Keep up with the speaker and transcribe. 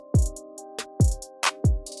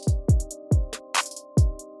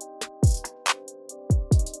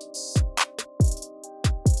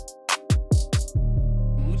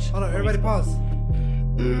Everybody pause.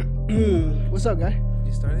 What's up, guy?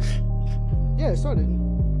 You started? Yeah, it started.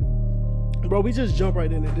 Bro, we just jump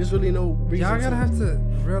right in it. There's really no reason. Y'all gotta have to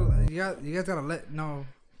you guys gotta let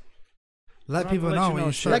people know when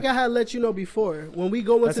you start. Like I had let you know before, when we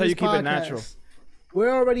go into That's how this you keep podcast, it natural.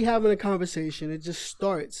 we're already having a conversation. It just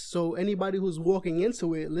starts. So anybody who's walking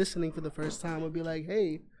into it, listening for the first time, will be like,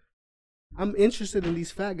 "Hey, I'm interested in these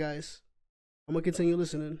fat guys. I'm gonna continue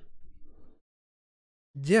listening."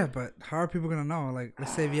 Yeah, but how are people gonna know? Like,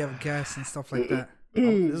 let's say if you have guests and stuff like that.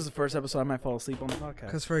 This is the first episode I might fall asleep on the podcast.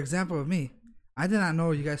 Because, for example, with me, I did not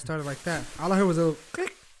know you guys started like that. All I heard was a little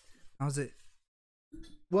click. That was it.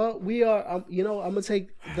 Well, we are. I'm gonna take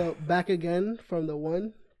the back again from the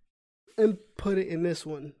one and put it in this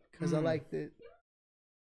one because I liked it.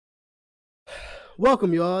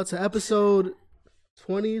 Welcome, y'all, to episode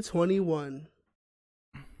 2021.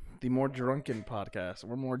 The more drunken podcast.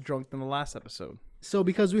 We're more drunk than the last episode. So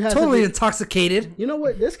because we had Totally intoxicated. you know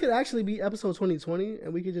what? This could actually be episode 2020,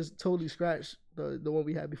 and we could just totally scratch the one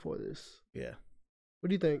we had before this. Yeah. What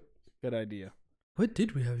do you think? Good idea. What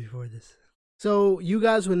did we have before this? So you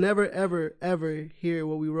guys would never, ever, ever hear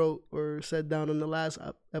what we wrote or said down on the last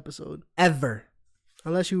episode, Ever.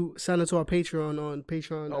 unless you sign into our Patreon on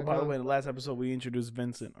Patreon. Oh, by the way, the last episode we introduced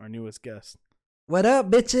Vincent, our newest guest. What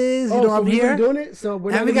up, bitches? Oh, You know so I'm we've here. been doing it. So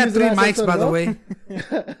we're And not we gonna got use 3 the last mics, by episode the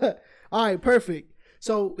at all? way. All right, perfect.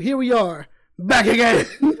 So here we are, back again,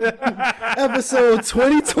 episode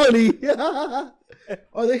 2020.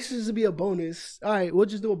 Oh, this should be a bonus. All right, we'll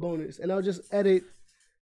just do a bonus, and I'll just edit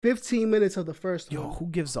 15 minutes of the first Yo, one. who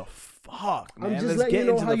gives a fuck, man? I'm just Let's letting get you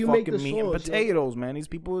know into how the you make fucking the meat and sauce, yo. potatoes, man. These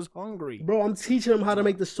people is hungry. Bro, I'm teaching them how to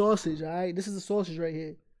make the sausage. All right, this is the sausage right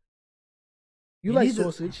here. You You like need to-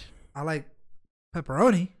 sausage? I like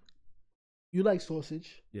pepperoni. You like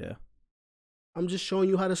sausage? Yeah. I'm just showing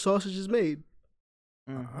you how the sausage is made.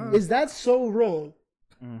 Mm-hmm. Is that so wrong?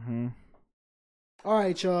 Mm-hmm. All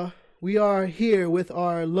right, y'all. We are here with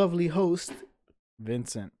our lovely host.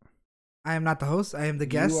 Vincent. I am not the host. I am the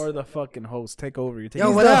guest. You are the fucking host. Take over. You're taking Yo,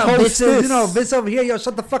 He's what the up, hostess. bitches? You know, Vince over here. Yo,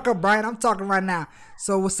 shut the fuck up, Brian. I'm talking right now.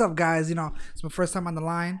 So, what's up, guys? You know, it's my first time on the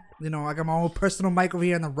line. You know, I got my own personal mic over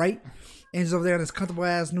here on the right. Angel's over there in his comfortable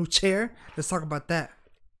ass new chair. Let's talk about that.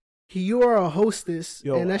 You are a hostess,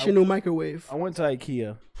 Yo, and that's your new microwave. I went to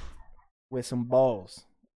IKEA with some balls,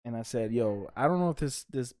 and I said, "Yo, I don't know if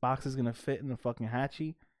this box is gonna fit in the fucking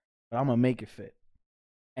hatchie, but I'm gonna make it fit."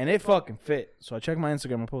 And it fucking fit. So I checked my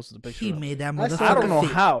Instagram and posted the picture. He up. made that I motherfucker. saw I don't know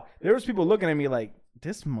fit. how. There was people looking at me like,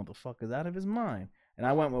 "This motherfucker's out of his mind." And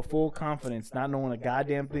I went with full confidence, not knowing a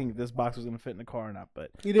goddamn thing if this box was gonna fit in the car or not.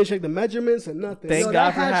 But You didn't check the measurements or nothing. Thank Yo,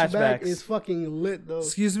 God that for hatchback hatchbacks. is fucking lit, though.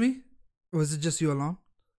 Excuse me? Or was it just you alone?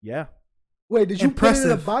 yeah, Wait, did you put it in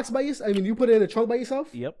a Impressive. box by yourself? I mean, you put it in a trunk by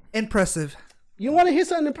yourself? yep. Impressive. You want to hear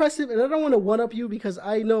something impressive? And I don't want to one-up you because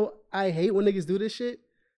I know I hate when niggas do this shit.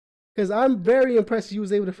 Because I'm very impressed you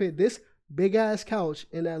was able to fit this big-ass couch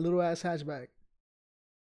in that little-ass hatchback.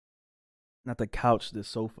 Not the couch, this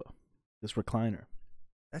sofa, this recliner.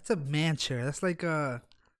 That's a man chair. That's like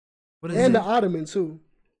what is And it? the ottoman, too.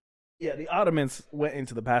 Yeah, the ottomans went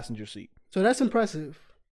into the passenger seat. So that's impressive.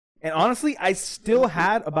 And honestly, I still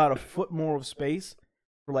had about a foot more of space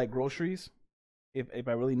for like groceries. If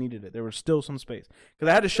I really needed it, there was still some space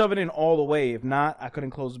because I had to shove it in all the way. If not, I couldn't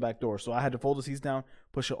close the back door. So I had to fold the seats down,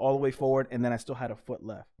 push it all the way forward, and then I still had a foot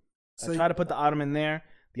left. So I tried to put the ottoman there.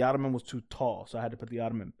 The ottoman was too tall, so I had to put the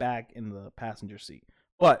ottoman back in the passenger seat.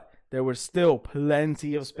 But there was still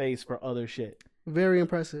plenty of space for other shit. Very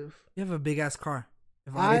impressive. You have a big ass car.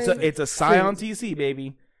 If I- It's a Scion TC,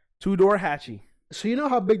 baby, 2-door hatchie. So you know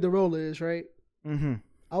how big the roller is, right? Mm-hmm.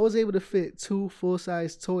 I was able to fit 2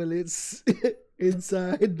 full-size toilets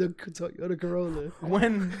inside the Toyota Corolla.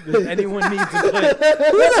 When does anyone need to put Who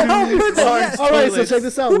the hell puts large All right, so toilets? check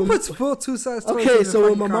this out. Who When- puts full 2-size toilets Okay, in so a when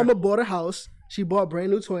fucking my car? mama bought a house, she bought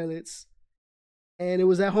brand new toilets, and it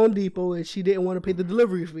was at Home Depot, and she didn't want to pay the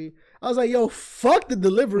delivery fee. I was like, yo, fuck the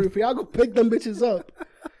delivery fee. I'll go pick them bitches up.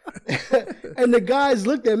 And the guys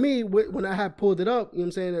looked at me when I had pulled it up, you know what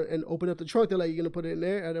I'm saying, and opened up the trunk. They're like, you going to put it in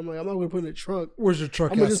there? And I'm like, I'm not going to put it in the trunk. Where's your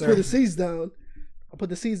truck I'm going at, to just sir? put the seats down. I put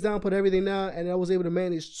the seats down, put everything down, and I was able to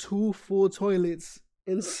manage 2 full toilets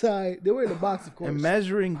inside. They were in the box, of course. And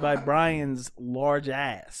measuring by Brian's large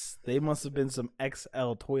ass, they must have been some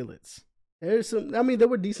XL toilets. There's some, I mean, they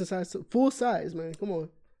were decent size, full size, man. Come on.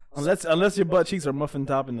 Unless your butt cheeks are muffin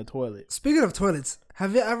top in the toilet. Speaking of toilets,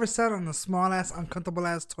 have you ever sat on the small ass, uncomfortable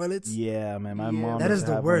ass toilets? Yeah, man. My Yeah. mom That used is to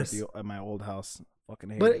the have one worst. At my old house. Fucking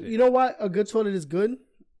hated But it. you know what? A good toilet is good.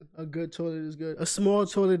 A good toilet is good. A small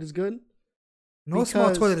toilet is good. No small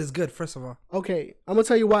Because- toilet is good, first of all. Okay, I'm gonna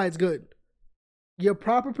tell you why it's good. your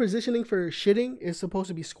proper positioning for shitting is supposed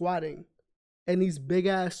to be squatting, and these big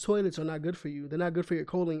ass toilets are not good for you. They're not good for your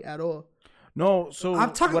colon at all. No, so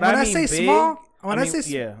I'm talking what when I mean say big, small. When I, mean,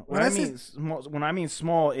 say yeah, when I mean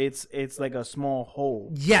small, it's like a small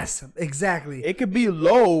hole. yes, exactly. It could be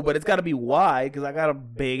low, but it's got to be wide because I got a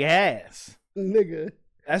big ass. Nigga,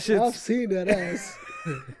 That I've shit's seen that ass.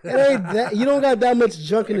 It ain't that. You don't got that much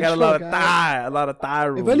junk in I the got trunk. a lot of thigh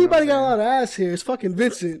room. If anybody got a lot of ass here, it's fucking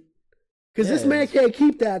Vincent. Because this Yeah. man can't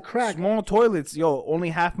keep that crack. small toilets, yo, only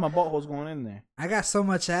half my butthole's going in there. I got so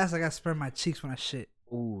much ass. I got to spread my cheeks when I shit.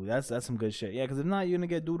 Ooh, that's some good shit. Yeah, because if not, you're gonna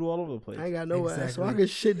get doodle all over the place. I ain't got no ass, so Exactly. I can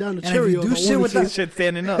shit down the And if you Cheerios. do I shit wanna with to. that- shit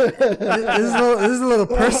standing up. This is a little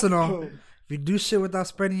personal. If you do shit without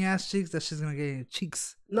spreading your ass cheeks, that shit's gonna get in your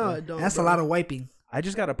cheeks. No, it don't. And that's bro. a lot of wiping. I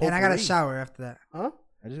just got a potpourri. And I got to shower after that. Huh?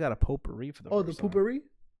 I just got a potpourri for the Oh, the first time. poopery?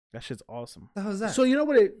 That shit's awesome. What the hell is that? So you know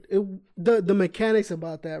what the mechanics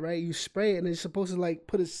about that, right? You spray it and it's supposed to like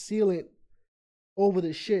put a sealant over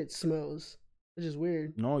the shit smells. Which is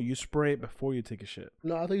weird. No, you spray it before you take a shit.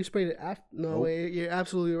 No, I thought you sprayed it after. No, Nope. wait, you're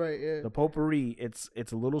absolutely right. Yeah. The potpourri, it's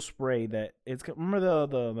a little spray that it's remember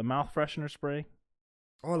the mouth freshener spray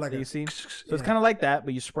oh, like that a, you see. So it's kind of like that,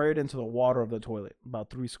 but you spray it into the water of the toilet, about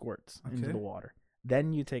 3 squirts into Okay. the water.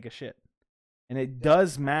 Then you take a shit, and it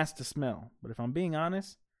does mask the smell. But if I'm being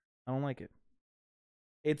honest, I don't like it.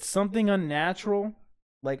 It's something unnatural.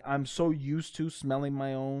 Like I'm so used to smelling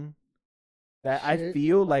my own that I Shit.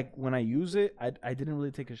 feel like when I use it, I didn't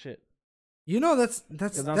really take a shit You know that's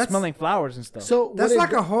because I'm smelling flowers and stuff. So that's what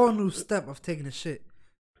like a whole new step of taking a shit.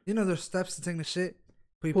 You know there's steps to taking a shit.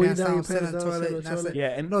 Put your Pull you pants down, down, your sit in pants the down, sit toilet. in the And that's toilet. it. Yeah,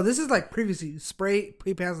 and No, this is like previously spray, put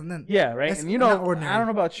your pants and then. yeah, right. That's And you not know, ordinary. I don't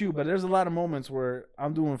know about you, but there's a lot of moments where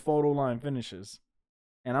I'm doing photo line finishes,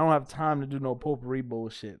 and I don't have time to do no potpourri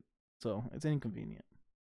bullshit. So it's inconvenient,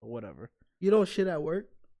 but whatever. You don't shit at work?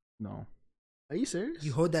 No, Are you serious?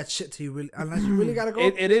 You hold that shit till you really, unless you really gotta go.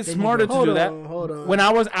 it is then you smarter go. to hold do on, that. hold on. When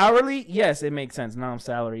I was hourly, yes, it makes sense. Now I'm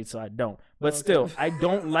salaried, so I don't. But Okay. still, I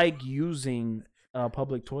don't like using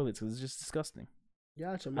public toilets because it's just disgusting.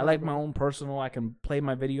 Gotcha, I like my own personal. I can play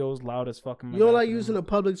my videos loud as fucking. You don't like using a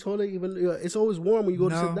public toilet, even it's always warm when you go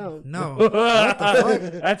to sit down. No, what the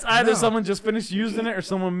fuck? That's either No. someone just finished using it or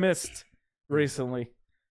someone missed recently.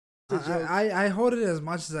 I hold it as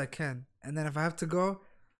much as I can, and then if I have to go,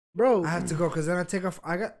 Bro, I have to go because then I take off.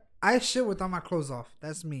 I shit without my clothes off.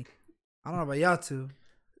 That's me. I don't know about y'all two.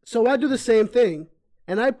 so I do the same thing,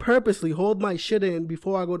 and I purposely hold my shit in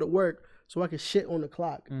before I go to work so I can shit on the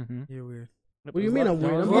clock. Mm-hmm. You're weird. What do you mean I'm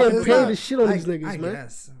weird? I'm Well, getting it's paid not- to shit on I- these niggas, I man.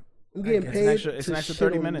 guess. I'm getting guess. paid It's an extra to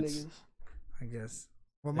 30 shit on these minutes. niggas. I guess.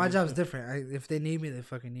 Well, my job's different. If they need me, they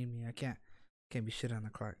fucking need me. I can't be shit on the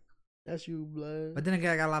clock. That's you, blood. But then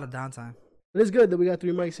again, I got a lot of downtime. But it's good that we got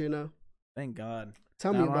 3 mics here now. Thank God.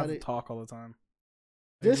 Tell Now me I don't about have to it. talk all the time.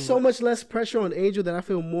 There's so much less pressure on Angel that I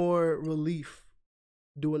feel more relief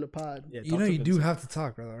doing the pod. Yeah, You talk know to you do Vincent. have to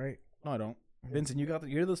talk, brother, right? No, I don't. Vincent,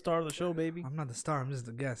 you're the star of the show, baby. I'm not the star. I'm just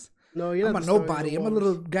the guest. No, you're I'm not a the star, you're nobody. the I'm a walls.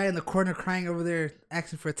 little guy in the corner crying over there,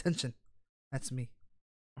 asking for attention. That's me.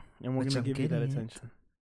 And we're Which gonna I'm give you that getting it. attention.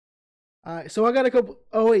 All right, so I got a couple.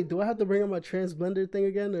 Oh wait, do I have to bring up my trans blender thing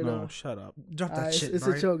again or No, no? shut up. Drop that All right, shit, it's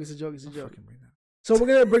Brian. a joke. It's a joke. It's a Don't joke. fucking bring that. So we're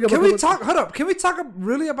gonna bring up. Can a we couple- talk? Hold up. Can we talk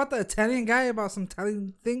really about the Italian guy about some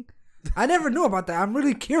Italian thing? I never knew about that. I'm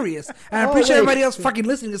really curious, and I'm Oh, pretty sure wait. everybody else fucking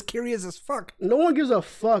listening is curious as fuck. No one gives a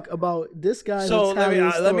fuck about this guy's So Italian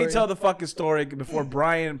let me story. tell the fucking story before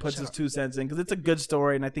Brian puts his 2 cents in because it's a good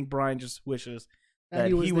story, and I think Brian just wishes that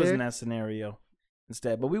he was there. in that scenario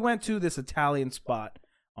instead. But we went to this Italian spot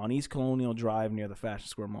on East Colonial Drive near the Fashion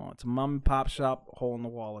Square Mall. It's a mom and pop shop, hole in the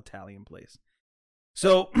wall Italian place.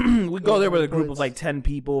 So we go there with a group of like 10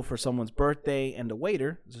 people for someone's birthday, and the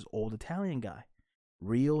waiter is this old Italian guy,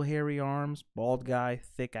 real hairy arms, bald guy,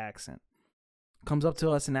 thick accent. Comes up to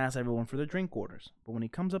us and asks everyone for their drink orders. But when he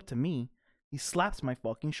comes up to me, he slaps my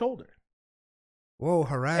fucking shoulder. Whoa,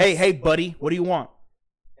 harass. Hey, buddy, what do you want?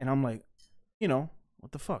 And I'm like,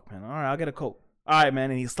 what the fuck, man? All right, I'll get a Coke. All right,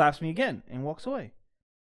 man. And he slaps me again and walks away.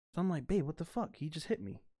 So I'm like, babe, what the fuck? He just hit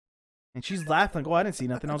me. And she's laughing, like, oh, I didn't see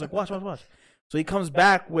nothing. I was like, watch. So he comes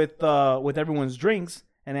back with everyone's drinks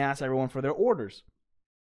and asks everyone for their orders.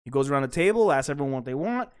 He goes around the table, asks everyone what they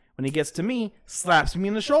want. When he gets to me, slaps me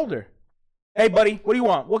in the shoulder. Hey, buddy, what do you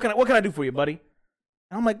want? What can I do for you, buddy?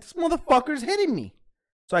 And I'm like, this motherfucker's hitting me.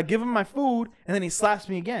 So I give him my food, and then he slaps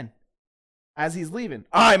me again as he's leaving.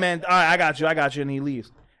 All right, man. All right, I got you. And he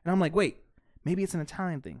leaves. And I'm like, wait, maybe it's an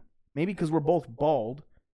Italian thing. Maybe because we're both bald,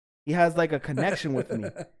 he has like a connection with me.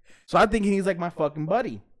 So I'm thinking he's like my fucking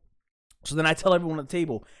buddy. So then I tell everyone at the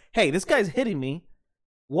table, hey, this guy's hitting me.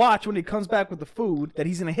 Watch when he comes back with the food that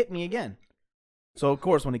he's going to hit me again. So, of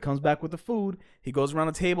course, when he comes back with the food, he goes around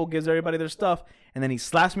the table, gives everybody their stuff, and then he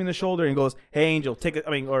slaps me in the shoulder and goes, "Hey, Angel,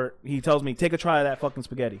 or he tells me, take a try of that fucking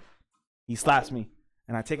spaghetti." He slaps me,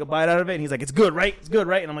 and I take a bite out of it, and he's like, "It's good, right? It's good,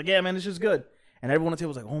 right?" And I'm like, "Yeah, man, it's just good." And everyone on the table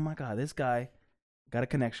was like, "Oh, my God, this guy got a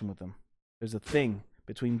connection with him. There's a thing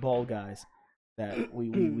between bald guys that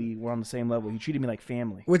we were on the same level. He treated me like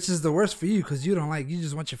family." Which is the worst for you because you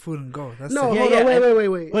just want your food and go. That's No, it. hold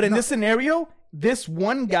on, wait. But in this scenario, this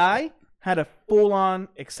one guy had a full-on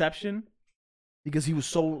exception because he was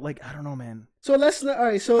so, like, I don't know, man. So let's not. All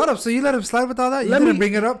right. So Hold up. So you let him slide with all that? You Let didn't me-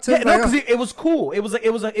 bring it up to Yeah, him? no, Like, because it was cool. It was a.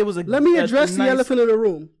 let me address the nice- elephant in the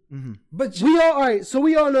room. but We all right. So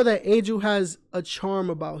we all know that Angel has a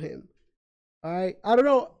charm about him. All right. I don't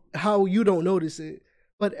know how you don't notice it,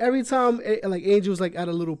 but every time like Angel's like at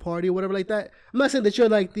a little party or whatever like that, I'm not saying that you're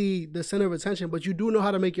like the center of attention, but you do know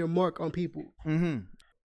how to make your mark on people.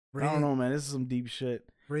 I don't know, man. This is some deep shit.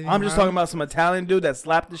 breathing I'm just hard. talking about some Italian dude that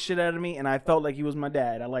slapped the shit out of me, and I felt like he was my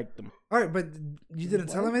dad. I liked him. All right, but you didn't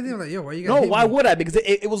tell him anything? Like, yo, why you got No, why would I? Because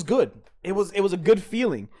it was good. It was a good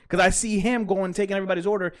feeling. Because I see him going, taking everybody's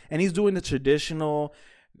order, and he's doing the traditional,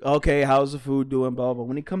 okay, how's the food doing, blah, blah.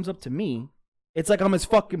 When he comes up to me, it's like I'm his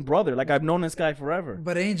fucking brother. Like, I've known this guy forever.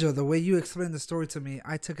 But Angel, the way you explained the story to me,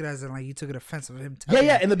 I took it as in like you took it offensive of him.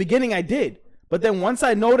 Yeah. In the beginning, I did. But then once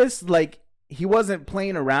I noticed, like, he wasn't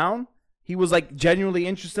playing around. He was, like, genuinely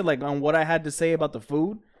interested, like, on what I had to say about the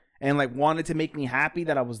food and, like, wanted to make me happy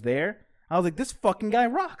that I was there. I was like, this fucking guy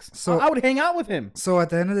rocks. So- I would hang out with him. So at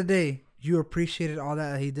the end of the day, you appreciated all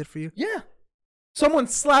that he did for you? Yeah. Someone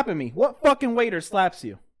slapping me. What fucking waiter slaps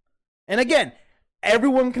you? And again,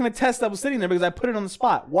 everyone can attest that I was sitting there because I put it on the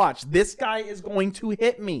spot. Watch, this guy is going to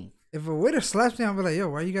hit me. If a waiter slaps me, I'll be like, yo,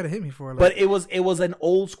 why you gotta hit me for? Like, But it was an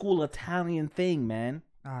old school Italian thing, man.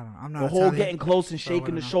 I don't know. I'm not The whole Italian, getting close and so I shaking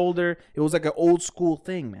the wouldn't know. shoulder. It was like an old school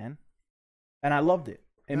thing, man. And I loved it.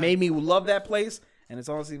 It made me love that place. And it's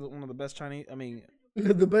honestly one of the best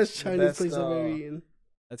The best Chinese best, place I've ever eaten.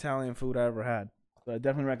 Italian food I ever had. So I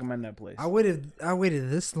definitely recommend that place. I waited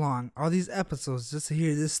this long, all these episodes, just to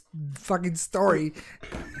hear this fucking story,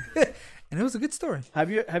 and it was a good story.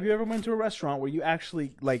 Have you ever went to a restaurant where you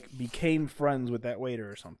actually like became friends with that waiter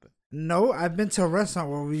or something? No, I've been to a restaurant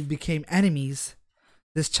where we became enemies.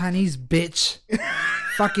 This Chinese bitch,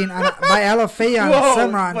 fucking by Alafaya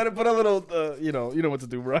and Samran. Put a little, you know what to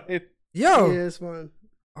do, right? Yo, Yeah, it's fine.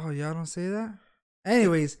 oh y'all don't say that.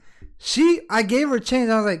 Anyways, I gave her change.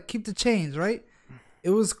 I was like, keep the change, right? It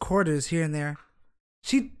was quarters here and there.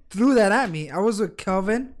 She threw that at me. I was with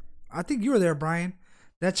Kelvin. I think you were there, Brian.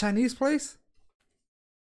 That Chinese place.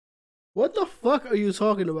 What the fuck are you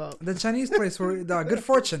talking about? The Chinese place where the Good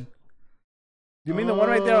Fortune. You mean the one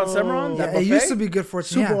right there on Cimarron? Yeah, That it used buffet? to be Good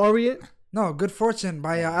Fortune. Super Yeah. Orient? No, Good Fortune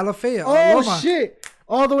by Alafaya. Oh Loma. shit!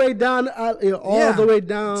 All the way down, Yeah. the way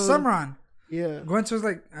down. Samran. Yeah. Going towards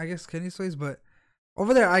like I guess Kenny's place, but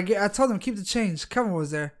over there I told them keep the change. Kevin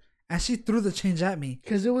was there, and she threw the change at me.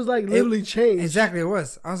 Because it was like literally changed. Exactly, it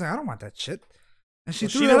was. I was like, I don't want that shit, and she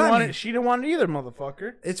Well, threw she it didn't at want me. it. She didn't want it either,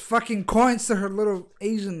 motherfucker. It's fucking coins to her little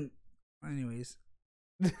Asian. Anyways,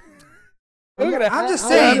 Look at that. I'm just I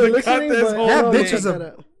saying, wasn't Cut listening, this but whole that hold on, bitch was check a- that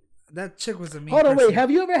out. that chick was a mean. Hold on, wait. person.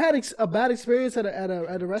 Have you ever had a bad experience at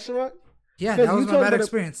a restaurant? Yeah, Because that was you my told bad me that-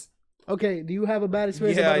 experience. Okay. Do you have a bad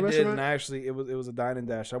experience Yeah, about I a did, restaurant? and actually, it was a dine and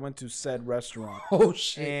dash. I went to said restaurant, Oh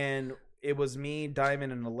shit! and it was me,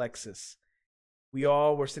 Diamond, and Alexis. We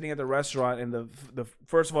all were sitting at the restaurant, and the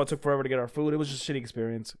first of all, it took forever to get our food. It was just a shitty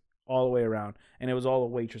experience all the way around, and it was all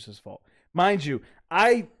the waitress's fault. Mind you,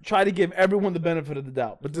 I try to give everyone the benefit of the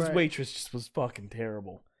doubt, but this Right. waitress just was fucking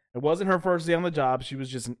terrible. It wasn't her first day on the job; she was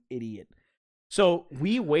just an idiot. So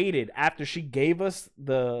we waited after she gave us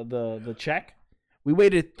the check. We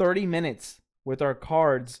waited 30 minutes with our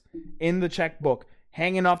cards in the checkbook,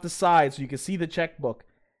 hanging off the side so you could see the checkbook,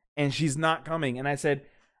 and she's not coming. And I said,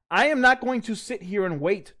 I am not going to sit here and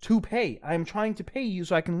wait to pay. I am trying to pay you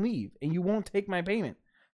so I can leave, and you won't take my payment.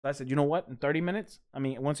 So I said, you know what? In 30 minutes,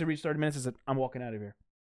 once it reached 30 minutes, I said, I'm walking out of here.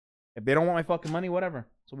 If they don't want my fucking money, whatever.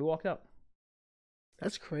 So we walked out,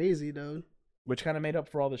 That's crazy, dude. which kind of made up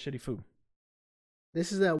for all the shitty food.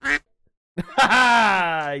 This is that.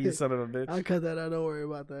 You son of a bitch. I'll cut that out. Don't worry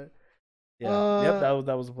about that. Yeah. Yep,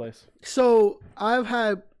 that was the place. So I've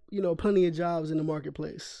had plenty of jobs in the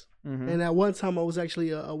marketplace, Mm-hmm. and at one time I was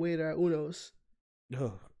actually a waiter at Uno's.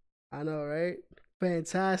 Ugh. I know, right?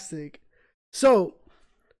 Fantastic. So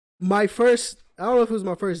my first, I don't know if it was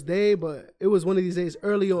my first day, but it was one of these days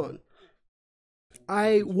early on.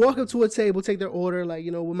 I walk up to a table, take their order, like,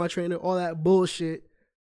 with my trainer, all that bullshit,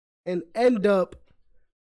 and end up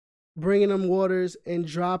bringing them waters and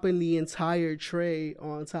dropping the entire tray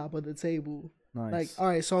on top of the table. Nice. Like, all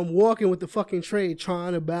right, so I'm walking with the fucking tray,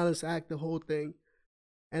 trying to balance act the whole thing.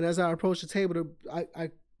 And as I approach the table,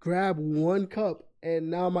 I grab one cup, and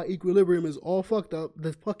now my equilibrium is all fucked up.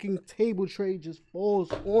 The fucking table tray just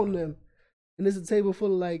falls on them. And there's a table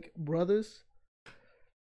full of, like, brothers.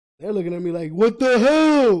 They're looking at me like, what the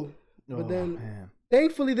hell? But then, man.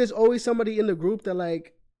 thankfully, there's always somebody in the group that,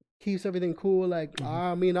 like, keeps everything cool. Like,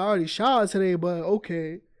 I mean, I already showered today, but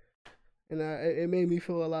okay. And it made me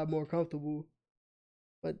feel a lot more comfortable.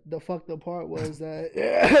 But the fucked up part was that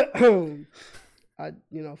I,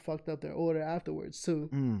 fucked up their order afterwards,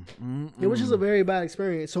 too. It was just a very bad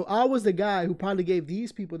experience. So I was the guy who probably gave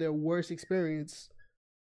these people their worst experience.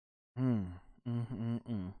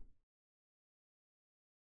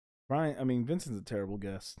 Brian, I mean, Vincent's a terrible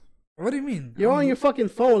guest. What do you mean? You're on your fucking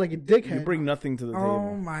phone like a dickhead. You bring nothing to the Oh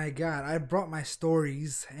table. my god! I brought my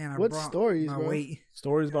stories and I What brought stories, my bro? weight.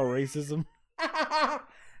 Stories about racism.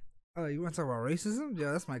 Oh, you want to talk about racism?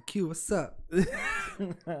 Yeah, that's my cue. What's up?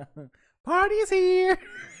 Party's here.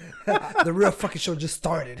 The real fucking show just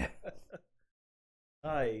started.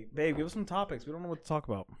 Hi, babe, give us some topics. We don't know what to talk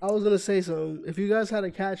about. I was going to say something. If you guys had a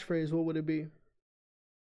catchphrase, what would it be?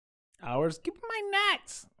 Ours, give me my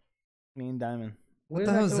nuts. Me and Diamond. What Where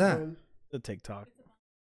the did hell is come that? from? The TikTok.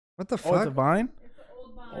 What the Oh, it's a fuck? vine? It's an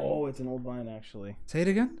old vine. Oh, it's an old vine, actually. Say it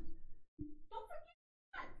again.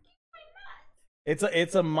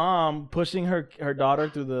 It's a mom pushing her daughter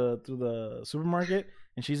through the supermarket,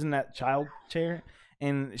 and she's in that child chair,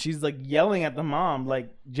 and she's like yelling at the mom, like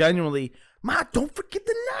genuinely, "Ma, don't forget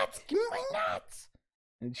the nuts. Give me my nuts."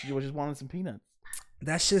 And she was just wanting some peanuts.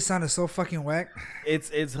 That shit sounded so fucking whack. It's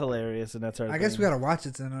hilarious, and that's our. I guess thing. we gotta watch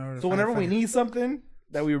it in order. So whenever we need something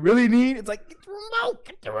that we really need, it's like, get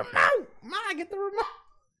the remote, Ma, get the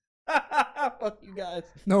remote. Fuck you guys.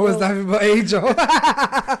 No, it's not about Angel.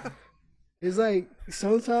 It's like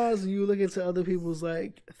sometimes you look into other people's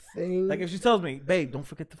like things. Like if she tells me, babe, don't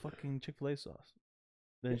forget the fucking Chick-fil-A sauce.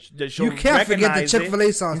 Then she'll You can't forget the recognize it, Chick-fil-A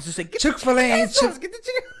and sauce. she'll say, "Get Chick-fil-A the ain't sauce, get the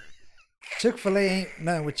chicken." Chick-fil-A ain't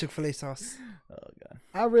nothing with Chick-fil-A sauce Oh god.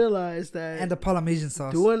 I realized that and the Parmesan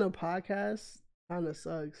sauce. doing a podcast kind of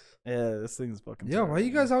sucks. Yeah, this thing's fucking. Yo, why you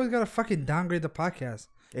terrible. guys always gotta fucking downgrade the podcast?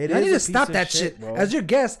 It I is need a to stop piece of that shit. bro. As your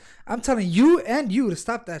guest, I'm telling you and you to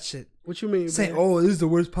stop that shit. What you mean? Saying, man? "Oh, this is the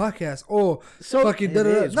worst podcast." Oh, So- fucking It da da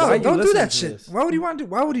da. is. No, Why you don't do listen that to shit. this? Why would you want to?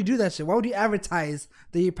 Why would you do that shit? Why would you advertise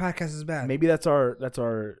that your podcast is bad? Maybe that's our.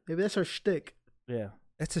 maybe that's her shtick. Yeah.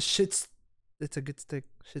 It's a shit. It's a good stick.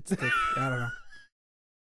 Shit stick. I don't know.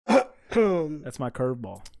 All That's my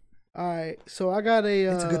curveball. right, so I got a.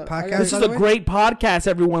 It's a good I got podcast. This by is the a way? great podcast,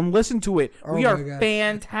 everyone. Listen to it. Oh We my are God.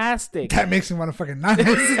 fantastic. That makes me want to fucking not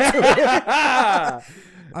listen to it.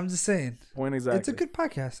 I'm just saying, Point exactly. it's a good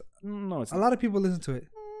podcast. No, it's A not. lot of people listen to it.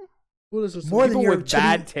 Who listens to More me? than People your with chili-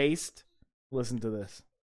 bad taste listen to this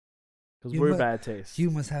because You we're mu- bad taste. You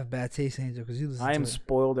must have bad taste, Angel, because you listen I to am it.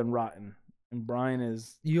 spoiled and rotten, and Brian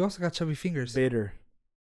is You also got chubby fingers. bitter.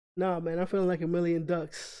 Nah, man, I'm feeling like a million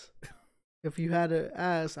ducks. If you had to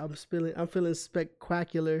ask, I'm feeling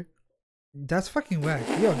spectacular. That's fucking whack.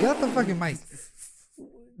 Yo, get out the fucking mic.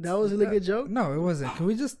 That wasn't a good joke. No, it wasn't. Can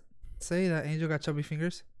we just say that Angel got chubby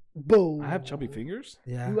fingers? Boom. I have chubby fingers.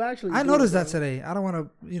 Yeah. You actually. I do, noticed bro. that today. I don't want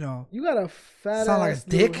to, You got a fat sound like ass a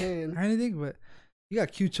dick little hand. or anything, but you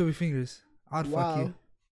got cute chubby fingers. I'd fuck Wow. you.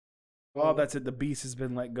 Oh, that's it. The beast has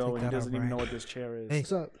been let go, Take and he that out, doesn't even Brian. know what this chair is. Hey.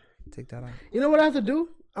 What's up? Take that out. You know what I have to do?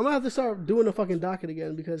 I'm gonna have to start doing the fucking docket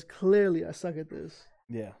again because clearly I suck at this.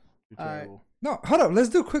 Yeah, you're All right. terrible. No, hold up. Let's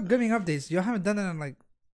do quick gaming updates. You haven't done it in like.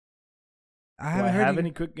 I Do I haven't heard have you-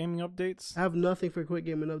 any quick gaming updates? I have nothing for quick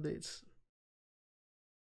gaming updates.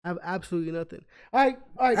 I have absolutely nothing. All right.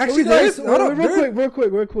 Actually, can we there guys- is- hold up,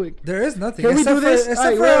 real quick. There is nothing. Can we except do this? For, except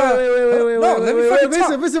All for, right, wait, no, let me fucking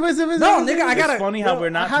talk. Listen. No, nigga, I gotta- It's funny how No, we're I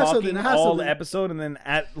not have talking something, I have all something. the episode, and then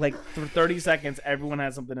at like 30 seconds, everyone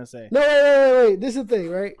has something to say. No, wait. This is the thing,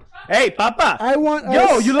 right? Hey, Papa! I want Yo,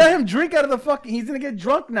 us- you let him drink out of the fucking. He's gonna get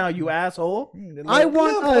drunk now, you asshole. I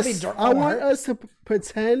want Little puppy us. drunk I on want her. us to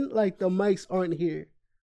pretend like the mics aren't here.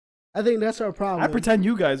 I think that's our problem. I pretend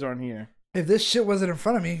you guys aren't here. If this shit wasn't in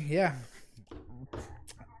front of me, yeah.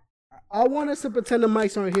 I want us to pretend the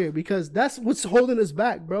mics aren't here because that's what's holding us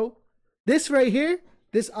back, bro. This right here,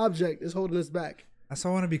 this object is holding us back. That's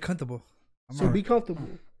why I want to be comfortable. So be comfortable.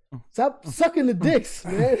 Stop sucking the dicks,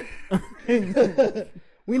 man.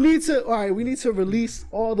 We need to release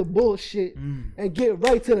all the bullshit and get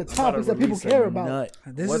right to the topics that people care about.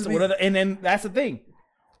 This What's, is what me- are the, and then that's the thing.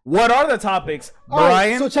 What are the topics, All right,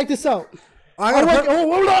 Brian? so check this out. I I'll gotta work, put,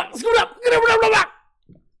 hold on, scoot up.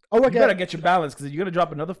 I'll work You better at get your balance because you're gonna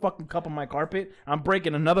drop another fucking cup on my carpet. I'm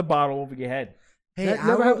breaking another bottle over your head. Hey, That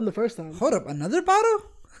never happened the first time. Hold up, another bottle?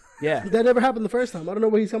 Yeah. That never happened the first time. I don't know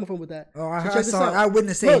where he's coming from with that. Oh, So check I this saw. out. I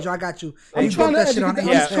witnessed Look, Angel. I got you. I'm You trying broke to that shit on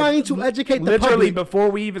educate. Angel's I'm trying head. to educate the Literally, public. before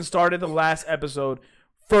we even started the last episode,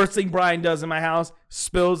 first thing Brian does in my house,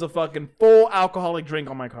 spills a fucking full alcoholic drink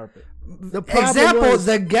on my carpet. The problem Example: was,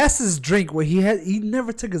 the guest's drink where he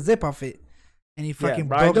never took a zip off it, and he fucking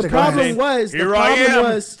Brian broke just the comes problem in, glass. was- the Here I problem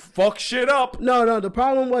am. was- Fuck shit up. no. The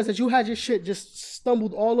problem was that you had your shit just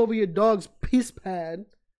stumbled all over your dog's piece pad,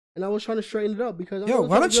 and I was trying to straighten it up because. Yo,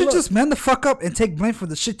 why don't you just man the fuck up and take blame for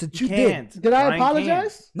the shit that you did? Did I Brian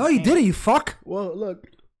apologize? No, you didn't. You fuck. Well, look,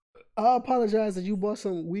 I apologize that you bought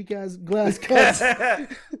some weak ass glass cups.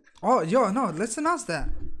 can't. Oh, yo, no, let's announce that.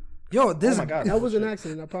 Yo, this. Oh my God. That was an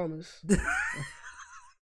accident, I promise.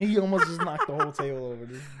 He almost just knocked the whole table over.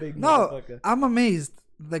 This big No, motherfucker. I'm amazed.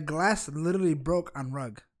 The glass literally broke on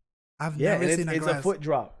rug. I've Yeah, never and seen a it's glass. a foot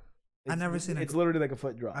drop. I've never seen a It's gla- literally like a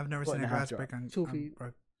foot drop. I've never Foot seen a and half glass drop. break on 2 on feet.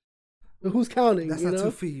 rug. But who's counting? That's you not know?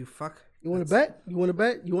 2 feet. You fuck. You want to bet? You want to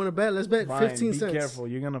bet? You want to bet? Let's bet Brian, 15 be cents. careful.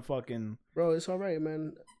 You're gonna fucking. Bro, it's all right,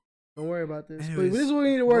 man. Don't worry about this. Anyways, but this is what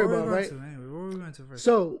we need to worry where about, we right? going to? Anyway, where are we going to first?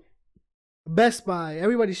 So, Best Buy.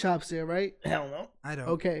 Everybody shops there, right? Hell no. I don't.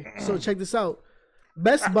 Okay, so check this out.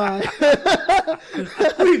 Best Buy.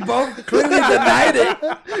 We both clearly denied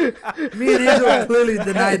it. Me and Angel clearly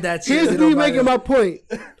denied that shit. Here's We me don't buy making it. my point.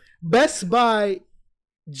 Best Buy,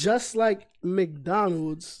 just like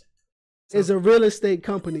McDonald's, is a real estate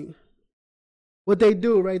company. What they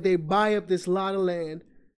do, right? They buy up this lot of land,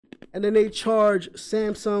 and then they charge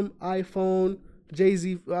Samsung, iPhone,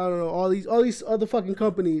 Jay-Z, I don't know, all these other fucking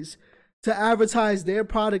companies to advertise their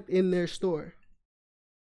product in their store.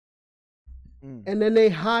 And then they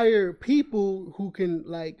hire people who can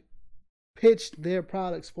like pitch their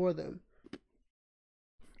products for them.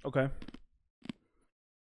 Okay.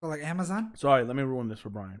 So like Amazon? Sorry, let me ruin this for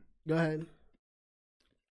Brian. Go ahead.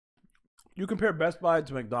 You compare Best Buy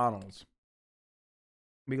to McDonald's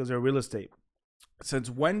because they're real estate.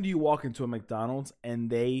 Since when do you walk into a McDonald's and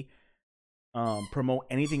they promote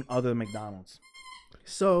anything other than McDonald's?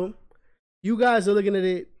 So, you guys are looking at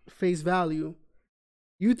it face value.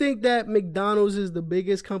 You think that McDonald's is the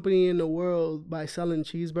biggest company in the world by selling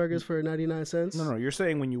cheeseburgers for 99 cents? No. You're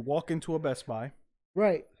saying when you walk into a Best Buy,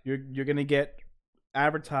 Right. you're gonna get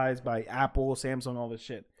advertised by Apple, Samsung, all this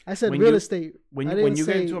shit. I said When real you- estate. When I you, didn't when you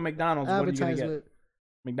get say into a McDonald's, what are you gonna advertisement. get?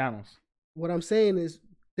 McDonald's. What I'm saying is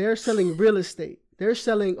they're selling real estate. They're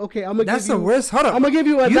selling, okay, I'm going to That's give the you worst. Hold up. I'm going to give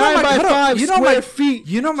you a You know 9 by hold up. 5 You know square feet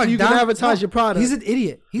You know so McDonald's. you can advertise no, your product. He's an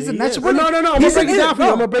idiot. He's Yeah, a he natural. is. No, I'm going He's to break an it down idiot. for you.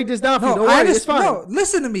 No. I'm going to break this down for you. No, Don't worry, it's fine. No,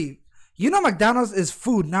 listen to me. You know McDonald's is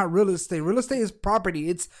food, not real estate. Real estate is property.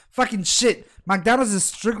 It's fucking shit. McDonald's is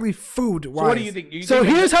strictly food. So what do you think? So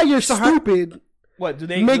here's how you're stupid. What do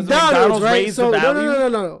they? McDonald's, right? Raise So the no, value?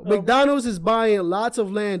 no. McDonald's is buying lots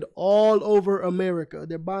of land all over America.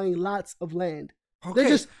 They're buying lots of land. They're Okay.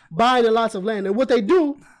 just buying lots of land. And what they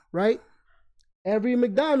do, right? Every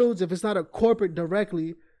McDonald's, if it's not a corporate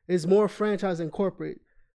directly, is more franchise than corporate.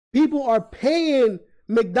 People are paying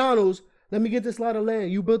McDonald's. Let me get this lot of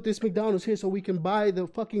land. You built this McDonald's here so we can buy the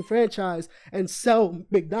fucking franchise and sell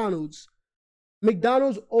McDonald's.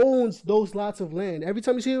 McDonald's owns those lots of land. Every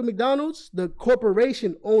time you see a McDonald's, the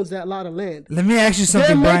corporation owns that lot of land. Let me ask you They're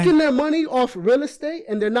something, making Brian. their money off real estate,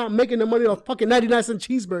 and they're not making their money off fucking 99-cent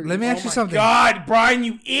cheeseburgers. Let me ask you something. God, Brian,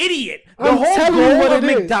 you idiot! The I'm whole telling you goal what of it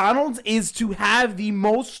is. McDonald's is to have the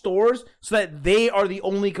most stores so that they are the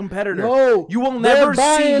only competitor. No, you will they're never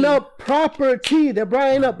buying see. up property. They're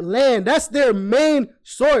buying up land. That's their main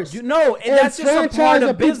source. You know, and that's just a franchise part of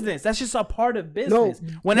of people- business. That's just a part of No, business.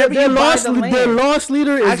 Whenever their you buy loss, the land, their loss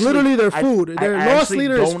leader is Actually, literally their I- food. Their I loss actually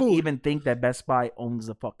leader is don't food. even think that Best Buy owns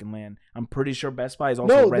the fucking land. I'm pretty sure Best Buy is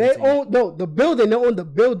also No, they renting. own the building. They own the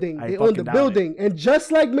building. I They own the fucking doubt building. And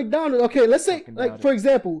just like McDonald's, okay, let's say, Fucking like doubt for it.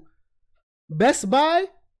 example, Best Buy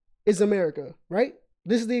is America, right?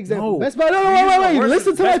 This is the example. No. Best Buy. No, You're using the wait. worst-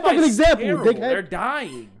 Listen to my Best Buy's fucking example, terrible. dickhead. They're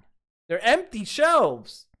dying. They're empty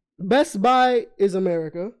shelves. Best Buy is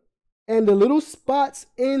America, and the little spots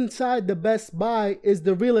inside the Best Buy is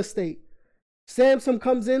the real estate. Samsung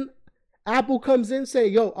comes in, Apple comes in, say,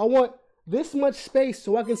 yo, I want this much space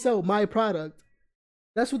so I can sell my product.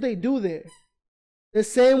 That's what they do there. The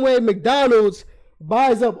same way McDonald's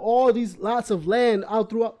buys up all these lots of land out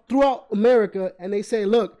throughout America, and they say,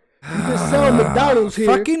 look, you can sell McDonald's here.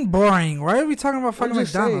 Fucking boring. Why are we talking about I'm fucking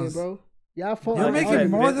just McDonald's? saying, bro. Y'all You're I- making I-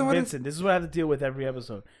 more than what Vincent, this is what I have to deal with every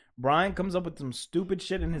episode. Brian comes up with some stupid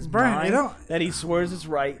shit in his Brian, mind you don't- that he swears is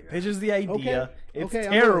right, pitches the idea. Okay. It's Okay,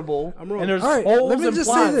 I'm terrible. wrong. I'm wrong. And there's All right, holes let me and just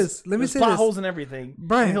say plots. this. Let me There's say plot this. holes and everything.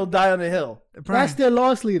 Brian. And he'll die on the hill. Brian. That's their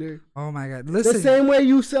loss leader. Oh my god! The Listen, same way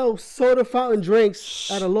you sell soda fountain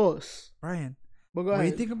drinks at a loss. Brian. But go When you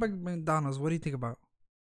ahead. think about McDonald's, what do you think about?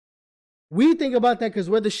 We think about that because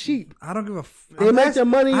we're the sheep. I don't give a. They make their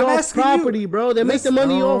money off property, bro. They make the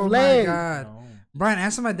money off land. Oh my god! No. Brian,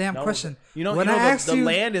 answer my damn No, question. You know, when you know I asked the you,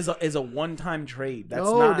 land is a one-time trade. That's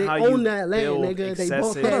No, not they how own you that land, build nigga. They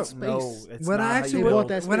bought excessive- that No, space. it's when not I how asked you you, bought build.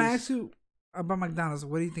 that when I space. asked you about McDonald's,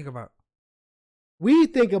 what do you think about? We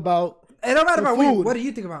think about. It don't matter The about we. food. What do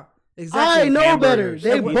you think about? I Exactly. know better. Hamburgers.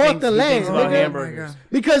 They He bought thinks- the he land, thinks about Oh nigga. my hamburgers. God.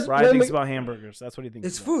 Because Brian when thinks Mc- about hamburgers. That's what he thinks.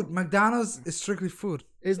 It's about. food. McDonald's is strictly food.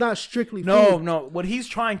 it's not strictly No, food. no. What he's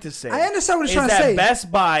trying to say. I understand what he's is trying to that say.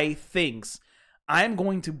 Best Buy thinks I'm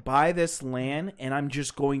going to buy this land and I'm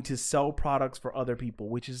just going to sell products for other people,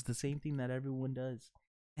 which is the same thing that everyone does.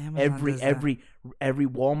 Amazon does that. Every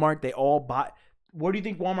Walmart, they all buy. Where do you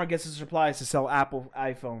think Walmart gets its supplies to sell Apple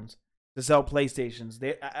iPhones, to sell PlayStations?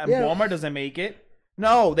 Yeah. Walmart doesn't make it.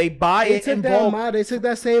 No, they buy They it took in that bulk. model. They took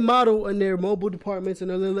that same model in their mobile departments and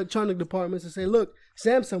their electronic departments and say, "Look,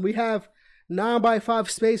 Samsung, we have 9x5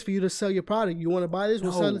 space for you to sell your product. You want to buy this?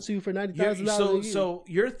 We'll sell it to you for $90,000." So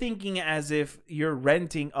you're thinking as if you're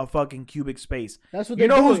renting a fucking cubic space. That's what You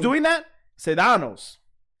they're know who's doing. doing that? Sedanos.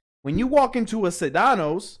 When you walk into a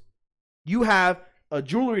Sedanos, you have a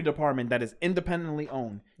jewelry department that is independently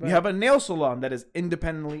owned. Right. You have a nail salon that is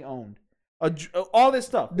independently owned. All this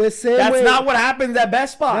stuff. The same That's way- not what happens at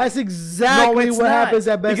Best Buy. That's exactly it's what not. happens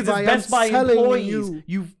at Best because Buy. It's Best Buy I'm telling employees. you.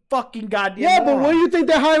 You fucking goddamn. Yeah, but moron. what do you think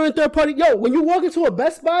they're hiring third party? Yo, when you walk into a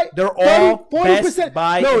Best Buy, They're all 40%. Best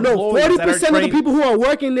Buy No, employees that are 40% of the trained. people who are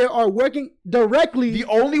working there are working directly The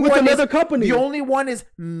only with one another is, company. The only one is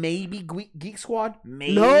maybe Geek Squad.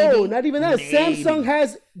 Maybe. No, not even that. Maybe. Samsung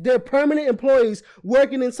has their permanent employees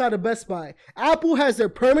working inside of Best Buy. Apple has their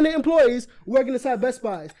permanent employees working inside Best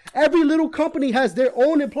Buy. Every little company has their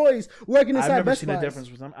own employees working I've inside never Best seen Buy. a difference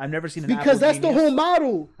with them. I've never seen an Because Apple that's the Genius. whole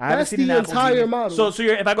model. I haven't That's seen the an Apple entire Genius. model. So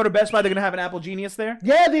if I go to Best Buy, they're gonna have an Apple Genius there.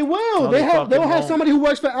 Yeah, they will. No, they They'll fucking have won't. somebody who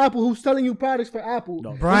works for Apple who's selling you products for Apple.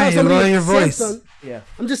 No. They'll Brian, have you somebody lower at your voice. Samsung. Yeah.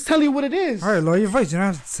 I'm just telling you what it is. All right, lower your voice. You don't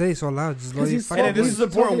have to say it so loud. Just lower 'Cause your he's fucking And this voice. is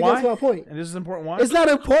important. Totally Why? gets my point. And this is important. Why? It's not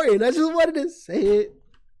important. That's just what it is. Say it.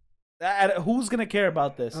 Who's gonna care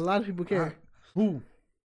about this? A lot of people care. Who?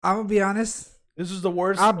 I'm gonna be honest. This is the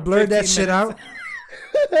worst. I blurred that 15 shit minutes.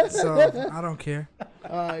 out, so I don't care.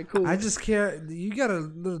 All right, cool. I just care. You got a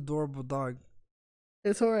little adorable dog.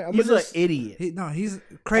 It's all right. I'm He's gonna an idiot. He's I'm gonna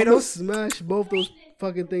Kratos. smash both those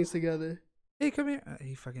fucking things together. Hey, come here.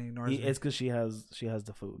 He fucking ignores me. It's because she has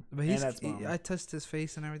the food. But and he's. that's mama. I touched his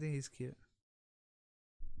face and everything. He's cute.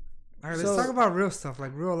 All right, So- let's talk about real stuff,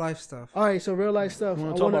 like real life stuff. All right, so real life stuff. You I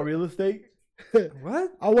want to talk wanna, about real estate? What? I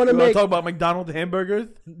want You to want to make. talk about McDonald's hamburgers?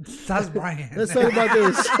 That's Brian. Let's talk about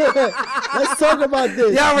this. Let's talk about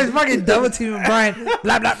this. Yeah, we're fucking double teaming Brian.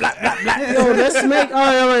 Blah blah blah blah blah. Yo, let's make.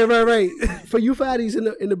 All right. For you fatties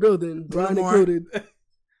in the building, Brian more. included.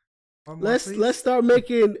 One more, Let's please. start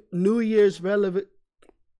making New Year's relevant.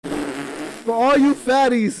 For all you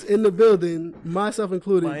fatties in the building, myself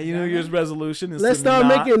included. My New Year's resolution is Let's to start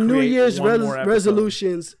not making New create Year's one more episode.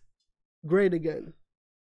 resolutions great again.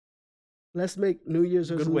 Let's make New Year's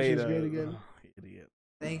Good way resolutions to. great again. Idiot.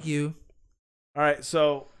 Thank you. All right,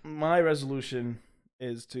 so my resolution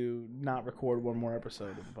is to not record one more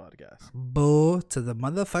episode of the podcast. Bull to the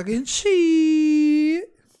motherfucking shit.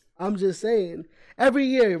 I'm just saying, every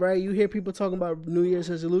year, right? You hear people talking about New Year's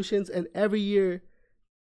resolutions, and every year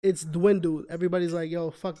it's dwindled. Everybody's like, yo,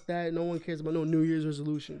 fuck that. No one cares about no New Year's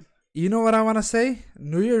resolution. You know what I want to say?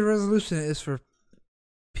 New Year's resolution is for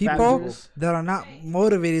people people. that are not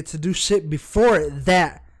motivated to do shit before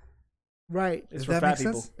that. Right. It's If for that fat makes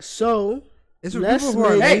people. sense. So, It's for Let's people who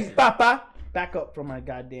are make- lazy. Hey, Papa, back up from my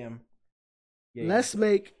goddamn. Yeah, let's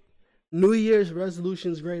make New Year's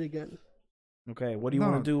resolutions great again. Okay, what do you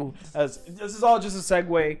No. want to do? This is all just a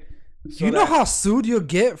segue. so You know that- how sued you'll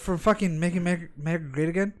get for fucking making America great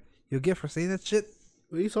again? You'll get for saying that shit.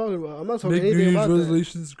 What are you talking about? I'm not talking Make New anything Year's about that.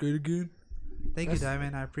 resolutions great again. Thank you,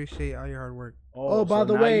 Diamond. I appreciate all your hard work. Oh, by so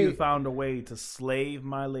the now way- you found a way to slave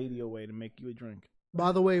my lady away to make you a drink.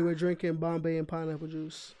 By the way, we're drinking Bombay and pineapple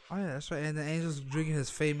juice. Oh yeah, that's right. And the Angel's drinking his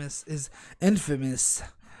infamous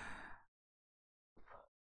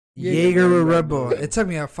Jaeger with Red Bull. It took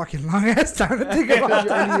me a fucking long ass time to think about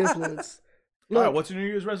Your any that. influence. All right, Look, what's your New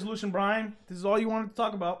Year's resolution, Brian? This is all you wanted to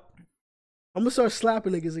talk about. I'm gonna start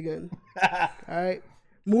slapping niggas again. All right,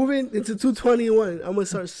 moving into 221. I'm gonna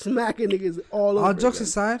start smacking niggas all over. All jokes again.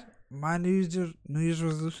 aside, My New Year's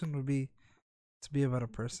resolution would be to be a better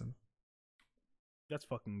person. That's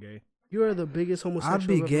fucking gay. You are the biggest homosexual. I'd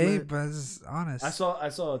be I've ever gay, met. but it's just honest. I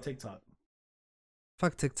saw a TikTok.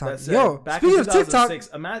 Fuck TikTok. That said, Yo, back speaking in of TikTok, 2006,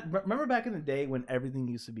 remember back in the day when everything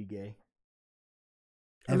used to be gay?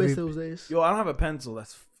 I miss those days. Yo, I don't have a pencil.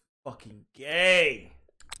 That's fucking gay.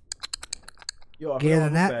 Yo, I Gayer forgot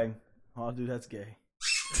than my that? bag. Oh, dude, that's gay.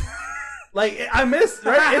 Like I missed,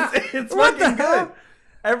 right? It's What the fucking good. hell?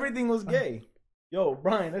 Everything was gay. Yo,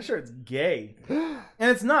 Brian, that shirt's gay, and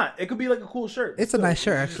it's not. It could be like a cool shirt. It's a Still, nice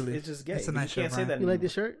shirt, it's just- actually. It's just gay. It's a nice you shirt, can't say Brian. that. You like anymore.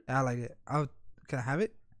 this shirt? I like it. Can I have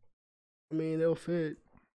it? I mean, it'll fit.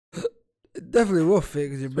 It definitely will fit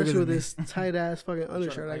because you're bigger Especially than with me. this tight ass fucking He's trying to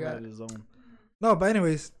undershirt I claim that got. as his own. No, but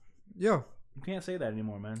anyways, yo, You can't say that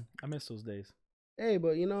anymore, man. I miss those days. Hey,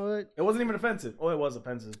 but you know what? It wasn't even offensive. Oh, it was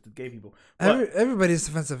offensive to gay people. But everybody's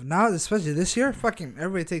defensive now, especially this year. Fucking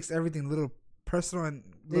everybody takes everything a little personal and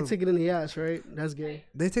They little, take it in the ass, right? That's gay.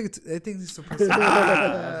 they take it. They think it's so personal.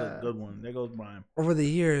 that's a good one. There goes Brian. Over the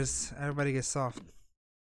years, everybody gets soft.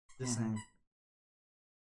 Just Mhm. saying.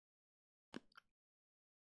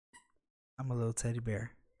 I'm a little teddy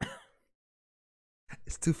bear.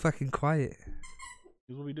 It's too fucking quiet.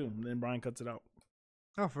 Here's what we do. And then Brian cuts it out.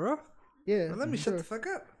 Oh, for real? Yeah. Well, let me shut the fuck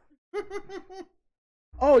up.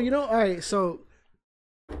 Oh, you know, all right. So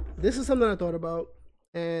this is something I thought about,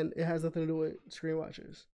 and it has nothing to do with screen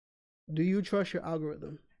watchers. Do you trust your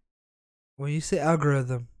algorithm? When you say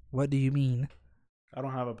algorithm, what do you mean? I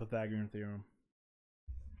don't have a Pythagorean theorem.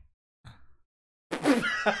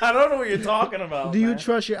 I don't know what you're talking about. Do you man.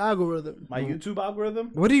 trust your algorithm? my YouTube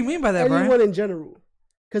algorithm? What do you mean by that, Anyone Brian? in general?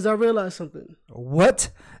 Because I realized something. What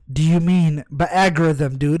do you mean by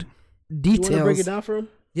algorithm, dude? You want to break it Details. down for him?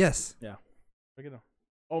 Yes. Break it down.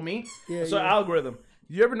 Oh, me? Yeah. So yeah. algorithm.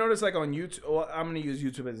 You ever notice like on YouTube? Well, I'm gonna use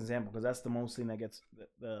YouTube as an example because that's the most thing that gets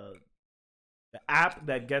the app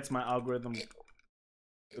that gets my algorithm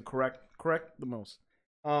the correct the most.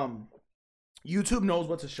 YouTube knows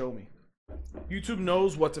what to show me. YouTube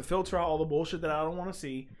knows what to filter out all the bullshit that I don't want to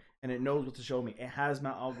see, and it knows what to show me. It has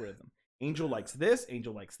my algorithm. Angel likes this,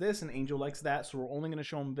 Angel likes this, and Angel likes that. So we're only gonna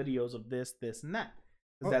show him videos of this, this, and that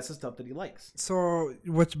because that's the stuff that he likes. So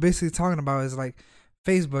what you're basically talking about is like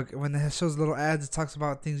Facebook when it shows little ads, it talks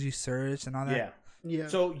about things you search and all that. Yeah. Yeah.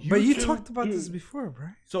 So YouTube, But you talked about this before, bro.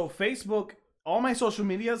 So Facebook, all my social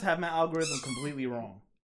medias have my algorithm completely wrong.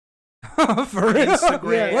 For real?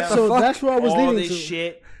 Instagram, What the so fuck? that's where I was all leading this to.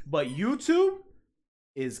 shit, but YouTube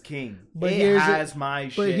is king. But it here's has my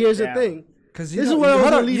shit. But here's down. the thing. Because This is what I was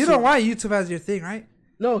gonna lead you to. know why YouTube has your thing, right?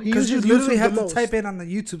 No, he Because uses you literally YouTube have the to most. type in on the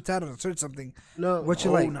YouTube title to search something. No, What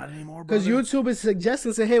you Oh, like? not anymore, because brother. YouTube is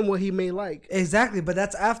suggesting to him what he may like. Exactly, but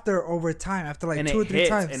that's after over time, after like and 2 or it 3 hits,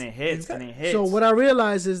 times. and it hits, and it hits. So what I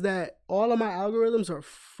realized is that all of my algorithms are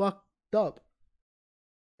fucked up,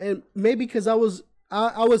 and maybe because I was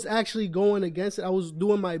actually going against it. I was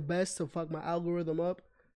doing my best to fuck my algorithm up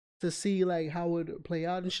to see like how it would play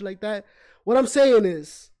out and shit like that. What I'm saying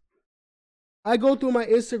is, I go through my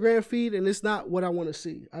Instagram feed and it's not what I want to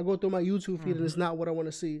see. I go through my YouTube feed and it's not what I want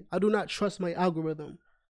to see. I do not trust my algorithm,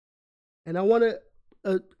 and I want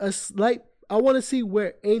I want to see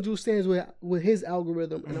where Angel stands with his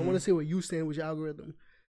algorithm, and I want to see where you stand with your algorithm.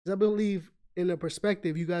 Because I believe in a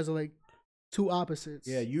perspective, you guys are like two opposites.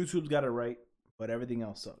 yeah, YouTube's got it right, but everything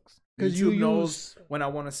else sucks. 'Cause YouTube you knows when I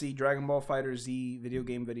want to see Dragon Ball Fighter Z video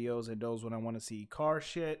game videos. It knows when I want to see car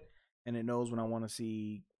shit, and it knows when I want to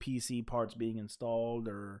see PC parts being installed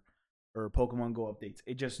or Pokemon Go updates.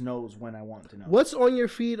 It just knows when I want to know. What's on your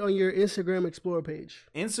feed on your Instagram Explore page?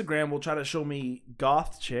 Instagram will try to show me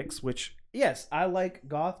goth chicks, which, yes, I like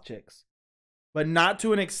goth chicks, but not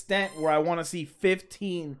to an extent where I want to see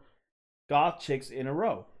 15 goth chicks in a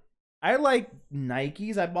row. I like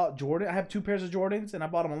Nikes. I bought Jordan. I have 2 pairs of Jordans, and I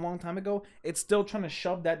bought them a long time ago. It's still trying to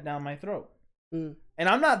shove that down my throat. Mm. And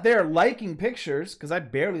I'm not there liking pictures, because I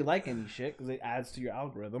barely like any shit, because it adds to your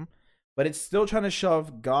algorithm. But it's still trying to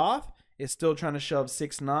shove goth. It's still trying to shove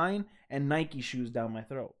 6ix9ine and Nike shoes down my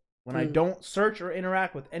throat when I don't search or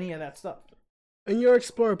interact with any of that stuff. In your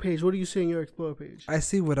Explore page, what do you see in your Explore page? I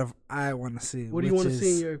see what I want to see. What do you want to which see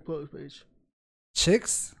in is your Explore page?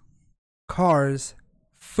 chicks, cars,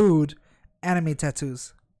 food, anime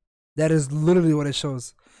tattoos. That is literally what it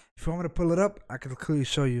shows. If you want me to pull it up, I can clearly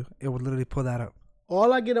show you. It would literally pull that up.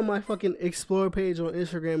 All I get on my fucking Explore page on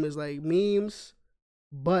Instagram is like memes,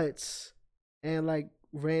 butts, and like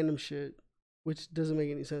random shit, which doesn't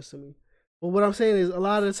make any sense to me. But what I'm saying is, a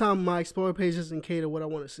lot of the time, my Explore page doesn't cater what I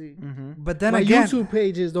want to see. Mm-hmm. But then My again, YouTube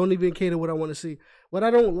pages don't even cater what I want to see. What I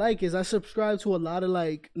don't like is I subscribe to a lot of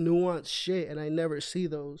like nuanced shit, and I never see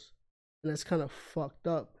those, and that's kind of fucked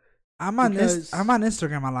up. I'm on Because- I'm on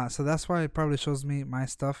Instagram a lot, so that's why it probably shows me my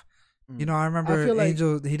stuff. You know, I remember I feel like-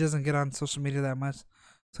 Angel. He doesn't get on social media that much,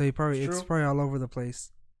 so it's true. probably all over the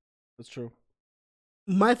place. That's true.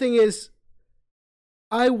 My thing is,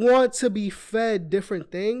 I want to be fed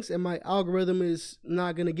different things, and my algorithm is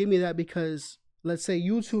not gonna give me that because, let's say,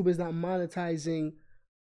 YouTube is not monetizing.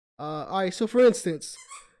 All right, so for instance,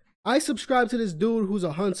 I subscribe to this dude who's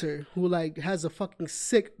a hunter who like has a fucking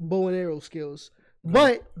sick bow and arrow skills,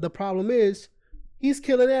 but the problem is he's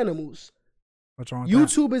killing animals. What's wrong with that?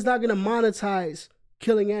 YouTube is not gonna monetize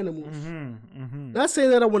killing animals. Mm-hmm. Not saying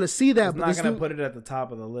that I want to see that, It's but not this gonna dude- put it at the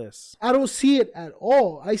top of the list. I don't see it at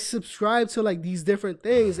all. I subscribe to like these different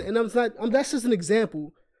things, and that's just an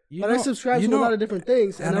example. You But I know- subscribe you to a know, lot of different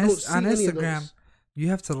things, and I don't see on any of Instagram, those. you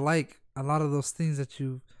have to like a lot of those things that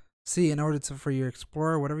you see in order to for your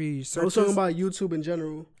Explorer, whatever you I search. was talking about YouTube in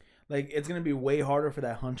general. Like, it's gonna be way harder for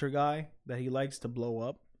that hunter guy that he likes to blow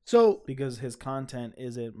up So because his content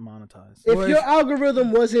isn't monetized. if Well, your if-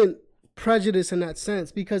 algorithm wasn't prejudiced in that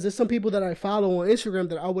sense, because there's some people that I follow on Instagram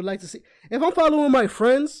that I would like to see. If I'm following my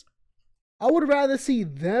friends, I would rather see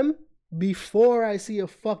them before I see a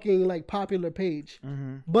fucking like popular page.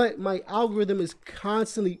 Mm-hmm. But my algorithm is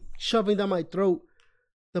constantly shoving down my throat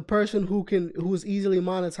the person who's easily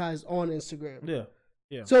monetized on Instagram.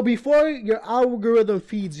 Yeah. So before your algorithm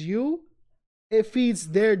feeds you, it feeds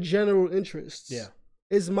their general interests. Yeah.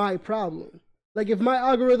 Is my problem. Like if my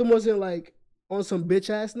algorithm wasn't like on some bitch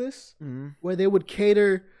assness Mm-hmm. where they would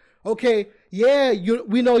cater, okay, yeah,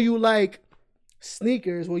 we know you like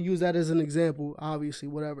sneakers, we'll use that as an example, obviously,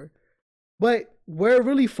 whatever. But we're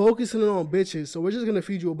really focusing on bitches, so we're just gonna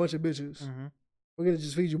feed you a bunch of bitches. Mm-hmm. We're gonna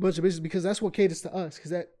just feed you a bunch of bitches because that's what caters to us,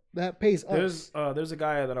 because that pays us. There's a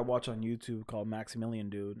guy that I watch on YouTube called Maximilian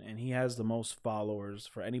Dude, and he has the most followers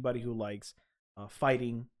for anybody who likes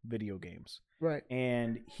fighting video games. Right.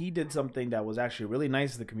 And he did something that was actually really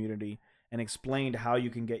nice to the community and explained how you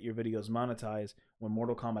can get your videos monetized when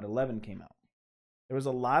Mortal Kombat 11 came out. There was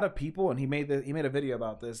a lot of people, and he made a video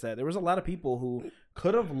about this, that there was a lot of people who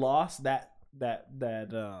could have lost that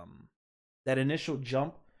initial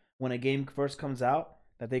jump when a game first comes out,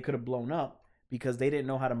 that they could have blown up because they didn't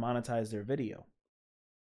know how to monetize their video.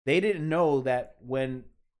 They didn't know that when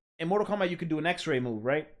in Mortal Kombat you could do an X-ray move,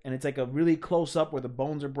 right? And it's like a really close up where the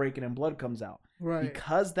bones are breaking and blood comes out. Right.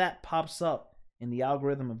 Because that pops up in the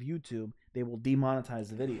algorithm of YouTube, they will demonetize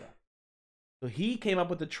the video. So he came up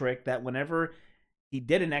with the trick that whenever he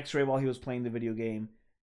did an X-ray while he was playing the video game,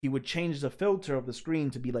 he would change the filter of the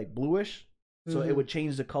screen to be like bluish, so it would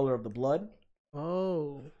change the color of the blood.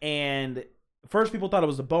 Oh. And first people thought it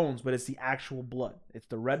was the bones, but it's the actual blood. It's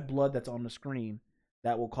the red blood that's on the screen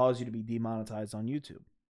that will cause you to be demonetized on YouTube.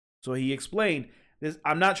 So he explained this.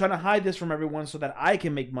 I'm not trying to hide this from everyone so that I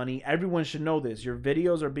can make money. Everyone should know this. Your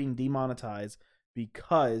videos are being demonetized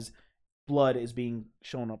because blood is being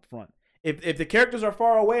shown up front. If the characters are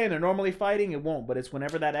far away and they're normally fighting, it won't. But it's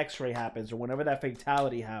whenever that X-ray happens or whenever that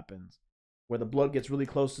fatality happens, where the blood gets really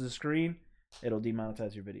close to the screen, it'll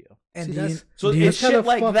demonetize your video. And See, do you- that's- So do you- it's shit kinda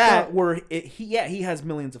like fucked that up. where he has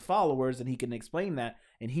millions of followers and he can explain that,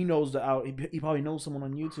 and he knows he probably knows someone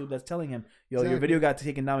on YouTube that's telling him, yo, your Exactly. video got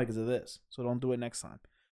taken down because of this, so don't do it next time.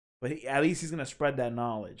 But at least he's gonna spread that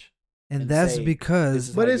knowledge. and and that's say, this because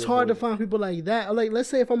is But how it's you hard to avoid it. find people like that. Like, let's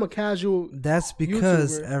say if I'm a casual,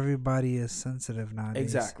 because YouTuber. everybody is sensitive nowadays.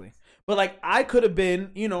 Exactly. But like I could have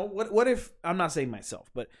been, what if I'm not saying myself,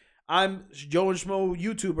 but I'm Joe and Schmo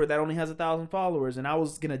YouTuber that only has 1,000 followers, and I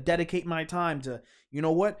was gonna dedicate my time to, you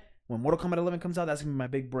know what? When Mortal Kombat 11 comes out, that's gonna be my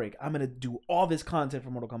big break. I'm gonna do all this content for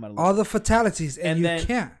Mortal Kombat 11. All the fatalities, and you then,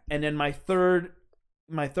 can't. And then my third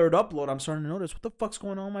upload, I'm starting to notice what the fuck's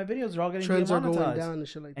going on with my videos. They're all getting trends are going demonetized. down and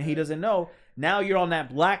shit like that. And he doesn't know. Now you're on that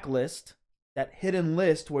blacklist, that hidden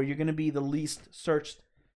list where you're gonna be the least searched.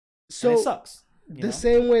 So and it sucks. you the know?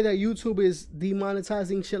 same way that YouTube is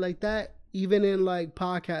demonetizing shit like that, even in like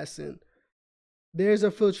podcasting, there's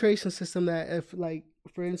a filtration system that if like,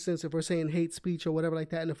 for instance, if we're saying hate speech or whatever like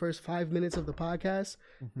that in the first 5 minutes of the podcast,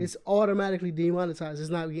 it's automatically demonetized. It's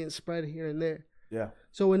not getting spread here and there. Yeah.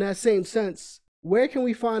 So in that same sense, where can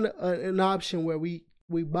we find an option where we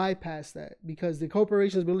bypass that? Because the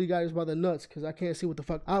corporations really got us by the nuts, because I can't see what the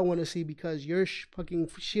fuck I want to see because you're fucking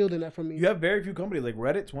shielding that from me. You have very few companies like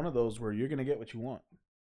Reddit's one of those where you're gonna get what you want.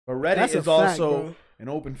 But Reddit That's a is fact, also bro. an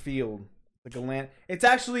open field, like a land. It's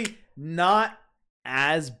actually not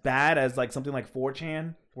as bad as like something like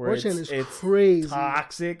 4chan, where 4chan it's is crazy.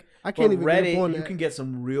 toxic. I can't But even get Reddit, up on you that. can get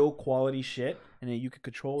some real quality shit, and then you can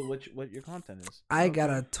control what your content is. I got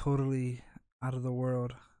a totally out of the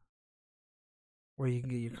world where you can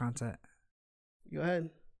get your content. Go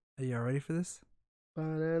ahead. Are y'all ready for this?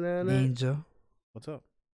 Ba-na-na-na. Angel, What's up?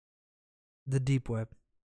 the deep web.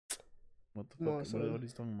 What the Come on, fuck? son. What are you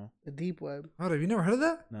talking about? The deep web, Hold up, you never heard of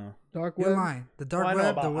that? No. dark You're web. lying. The dark Well, I know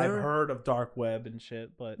web, the about. I've whatever. heard of dark web and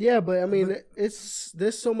shit, but Yeah, but I mean,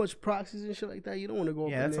 there's so much proxies and shit like that. You don't want to go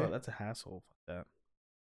up yeah, in there. that's a hassle. Fuck that.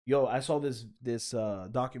 Yo, I saw this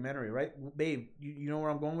documentary, right, babe? You know where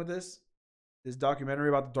I'm going with this? This documentary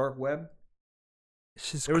about the dark web.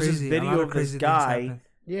 It's just There was this crazy. A lot video of of crazy this things guy happen.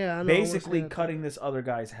 Yeah, I know. basically what's that? cutting this other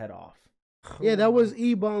guy's head off. Yeah, that was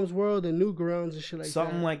E-Bomb's World and Newgrounds and shit like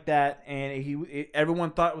Something that. like that, and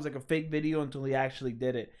everyone thought it was like a fake video until he actually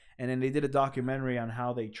did it, and then they did a documentary on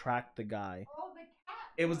how they tracked the guy. Oh, the cat.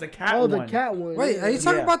 It was the cat Oh, one. the cat one. Wait, yeah. are you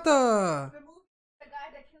talking Yeah. about the? The guy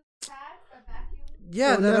that killed the cat, the vacuum.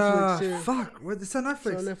 Yeah, On that Netflix, yeah. fuck. It's on It's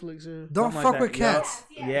Netflix. on Netflix? Yeah. Don't Something fuck like with that. Yeah. cats.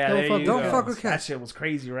 Yeah, Don't there fuck- you don't go. fuck with That cats. shit was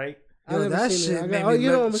crazy, right? I Yo, never that seen it. shit I made got- me you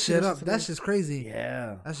know, I'm look gonna shit see up. this That's today. just crazy.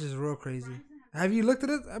 Yeah. That's just real crazy. Have you looked at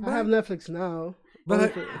it? I Brian? have Netflix now,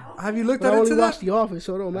 But have you looked but I at only into watch that? The Office,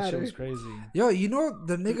 so it don't That shit matter. was crazy. Yo, you know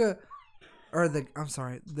the nigga, or I'm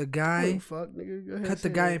sorry, the Oh, guy fuck, nigga. Go ahead, cut the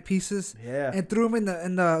say guy it. in pieces Yeah. and threw him in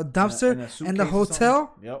the dumpster In a in the suitcase or hotel.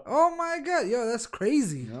 something. Yep. Oh my god, yo, that's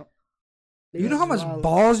crazy. Yep. You know how much Wild.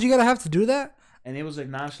 balls you gotta have to do that? And it was like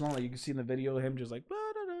nonchalant. Like you can see in the video him just like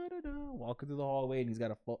walking through the hallway, and he's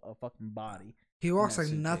got a fucking body. He walks that like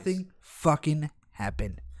suitcase. nothing fucking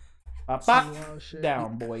happened. Bop, Some bop, wild shit.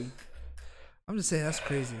 down, boy. I'm just saying that's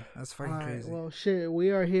crazy. That's fucking Alright, crazy. well, shit. We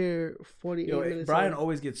are here 48 Yo, minutes. Brian in.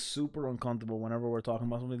 always gets super uncomfortable whenever we're talking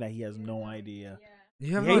about something that he has no idea.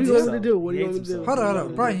 You have He no What do hates you idea. want me to do? What do you He want me hates to do? himself. Hold on, What do hold you on,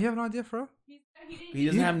 want Brian. me You have no idea, bro. He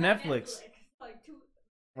doesn't have Netflix,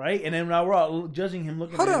 right? And then now we're all judging him,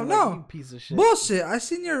 looking Hold at him on, like, no. you piece of shit. Bullshit. I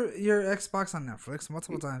seen your Xbox on Netflix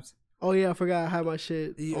multiple times. do? Oh yeah, I forgot I had my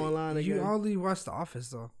shit You, online again. you only watch The Office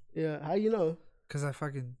though, Yeah, how you know? cause I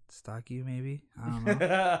fucking stalk you. Maybe I don't know.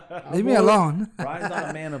 Brian's Leave me alone. not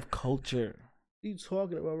a man of culture. What are you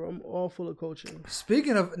talking about, bro? I'm all full of culture.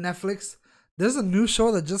 Speaking of Netflix, there's a new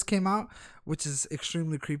show that just came out, which is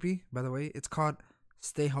extremely creepy. By the way, it's called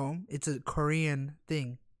Stay Home. It's a Korean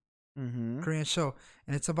thing, Mm-hmm. Korean show,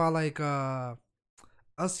 and it's about like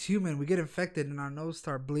us human. We get infected and our nose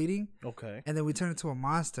start bleeding, Okay. and then we turn into a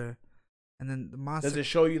monster, and then the monster. Does it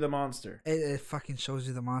show you the monster? It fucking shows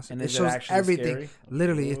you the monster. And It is it shows actually everything. scary?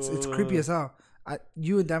 Literally, it's creepy Ugh. as hell.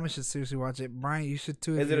 You and Diamond should seriously watch it. Brian, you should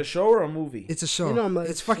too. if Is it you- a show or a movie? It's a show. You know I'm like-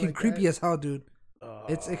 it's shit fucking like creepy that. as hell, dude.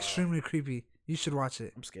 It's Uh, extremely creepy. You should watch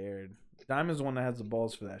it. I'm scared. Diamond's the one that has the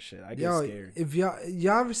balls for that shit. I get Yo, scared. if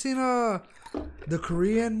y'all ever seen the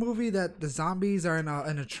Korean movie that the zombies are in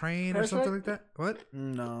a train or something like Parasite? that? What?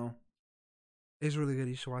 No. It's really good.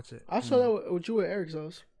 You should watch it. I saw that with you at Eric's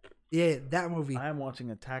house. Yeah, that movie. I am watching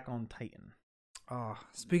Attack on Titan. Oh,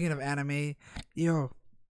 speaking of anime, yo,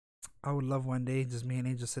 I would love one day just me and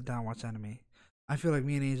Angel sit down and watch anime. I feel like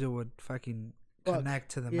me and Angel would fucking Fuck.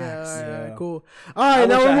 connect to the Yeah, max. all right, Yeah. cool. All right, I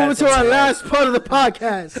now wish I we're had moving to our something last part of the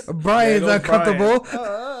podcast. Brian's There goes uncomfortable.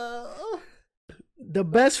 The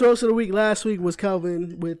best roast of the week last week was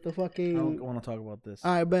Calvin with the I don't fucking. want to talk about this.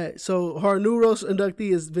 All right, bet. So our new roast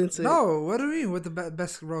inductee is Vincent. No, what do you mean with the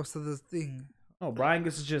best roast of the thing? No, Brian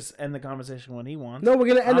gets to just end the conversation when he wants. No, we're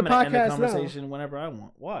gonna end I'm the gonna end the podcast now conversation whenever I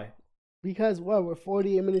want. Why? because what? We're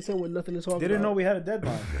 48 minutes in with nothing to talk Didn't know about. we had a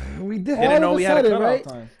deadline. We did. All Didn't of know a we had a sudden, cutoff right?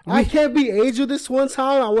 time. I can't be Angel this one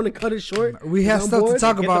time. I want to cut it short. We have I'm stuff to bored.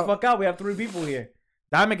 talk Get about. the fuck out. We have 3 people here.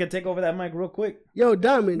 Diamond can take over that mic real quick. Yo,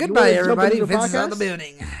 Diamond. you Goodbye, wanna jump everybody. into the Vince is out podcast? the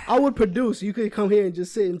building. I would produce. You could come here and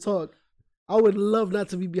just sit and talk. I would love not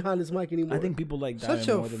to be behind this mic anymore. I think people like Shut Diamond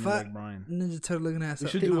your more than they fat like Brian. Ninja Turtle looking ass We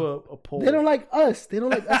up. should do a poll. they don't like us. They don't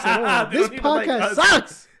like us at all. They This don't even like podcast us.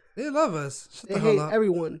 sucks. They love us. Shut They the hate hell up.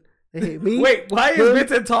 everyone. They hate me. Wait, why is Vince-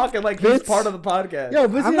 Vincent talking like he's Vince- part of the podcast? Yo,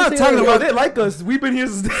 Vincent I'm not say talking that. Yo, about- they like us. We've been here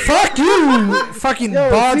since. Fuck you, fucking Yo,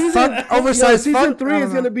 bald season- fuck, oversized yo, season fuck. 3 I is don't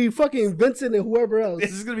gonna know. be fucking Vincent and whoever else.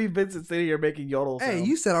 This is gonna be Vincent sitting here making yodel sounds. Hey,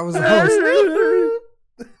 you said I was the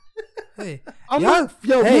host. Hey, I'm y'all- not,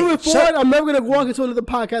 yo, hey, moving shut- forward, I'm never gonna walk into another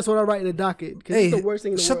podcast without writing a docket because hey, it's the worst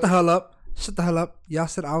thing in the shut world. the hell up. Shut the hell up. Y'all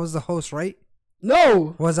said I was the host, right?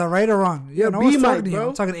 No, Was I right or wrong? Yeah, no B one's mic, talking to you. bro.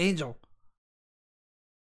 I'm talking to Angel.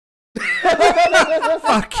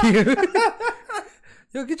 Fuck you.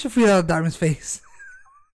 Yo, get your feet out of Diamond's face.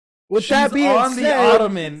 with She's that being on the said,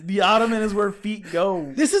 ottoman. The ottoman is where feet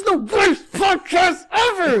go. this is the worst podcast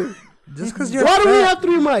ever. Just because you're Why do we fat- have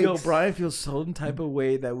 3 mics? Yo, Brian feels some type of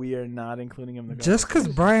way that we are not including him in the Just because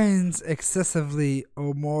Brian's excessively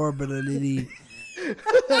or morbidly This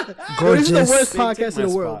gorgeous. is the worst They take podcast my in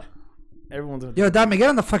the world. spot. Everyone's gonna Yo, Diamond, get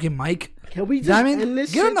on the fucking mic. Can we just Diamond, end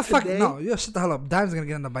this get on shit the fucking. today? No, yo, shut the hell up. Diamond's gonna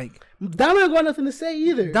get on the mic. Diamond ain't got nothing to say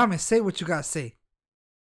either. Diamond, say what you gotta say.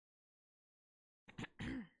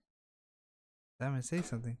 Damn, say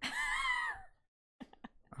something.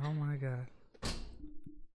 Oh my god.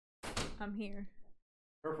 I'm here.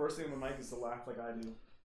 Her first thing on the mic is to laugh like I do.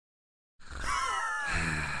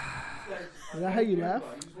 Is that how you laugh?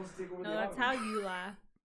 No, that's how you laugh.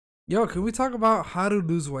 Yo, can we talk about how to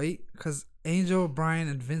lose weight? Because Angel, Brian,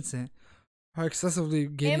 and Vincent are excessively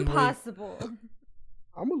gaining weight. Impossible.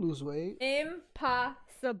 I'm gonna lose weight.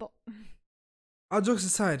 Impossible. All jokes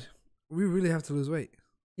aside, we really have to lose weight.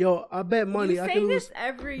 Yo, I bet money You I say can this lose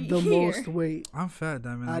every the year. most weight. I'm fat,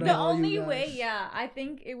 Diamond. I The don't know you only guys. way, yeah, I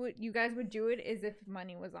think it would. You guys would do it is if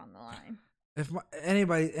money was on the line. If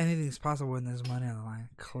anything's possible when there's money on the line,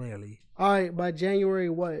 clearly. All right, by January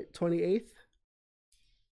what? 28th?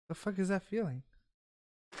 The fuck is that feeling?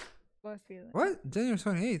 What feeling? What? January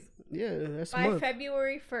 28th? Yeah, that's a By month.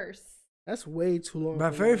 February 1st. That's way too long. By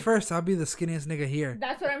for February that. 1st, I'll be the skinniest nigga here.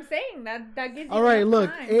 That's what I'm saying. That gives you All right, enough look,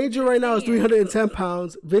 time. Angel right now is Saying. 310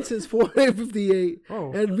 pounds. Vincent's 458.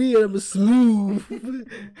 Oh. And me, I'm a smooth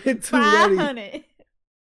and 290. 500.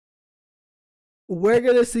 We're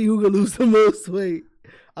gonna see who can lose the most weight.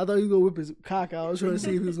 I thought he was gonna whip his cock out. I was trying to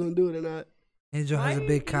see if he was gonna do it or not. Angel Why has a do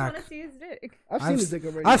big you cock. want to see his dick I've seen his dick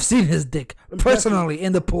already. I've seen his dick I'm personally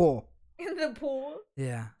in the pool. in the pool?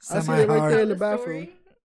 Yeah, I seen it right semi-hard. there in the Tell bathroom. story?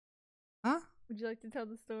 Huh? Would you like to tell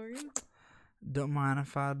the story? Don't mind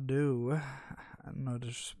if I do. No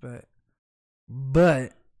disrespect.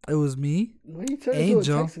 But it was me, Why you turn into a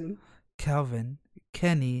Angel. Texan? Calvin,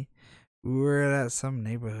 Kenny. We were at some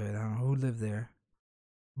neighborhood. I don't know who lived there.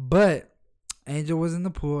 But Angel was in the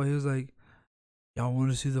pool. He was like, "Y'all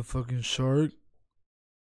want to see the fucking shark?"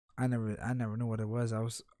 I never knew what it was. I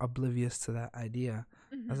was oblivious to that idea.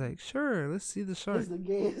 I was like, "Sure, let's see the shark." That's the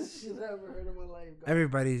gayest shit I've ever heard in my life.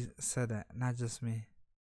 Everybody said that, not just me.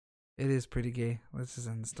 It is pretty gay. Let's just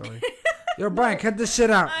end the story. Yo, Brian, cut this shit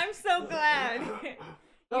out. I'm so glad.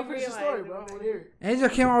 No, You finish the realize story, it. bro. I want to hear it. Angel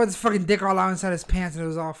came out with his fucking dick all out inside his pants, and it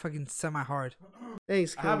was all fucking semi-hard.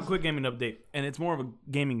 Thanks, I have a cuz. quick gaming update, and it's more of a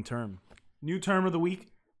gaming term. New term of the week: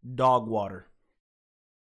 dog water.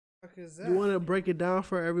 What is You want to break it down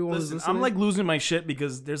for everyone who's Listen, listening? I'm like losing my shit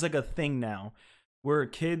because there's like a thing now where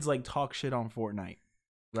kids like talk shit on Fortnite,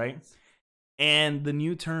 right? And the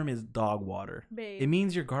new term is dog water. Babe. It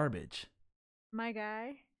means you're garbage. My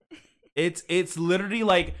guy. It's literally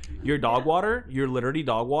like you're dog water. You're literally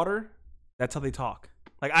dog water. That's how they talk.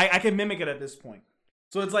 Like I can mimic it at this point.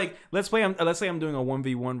 So it's like let's say I'm doing a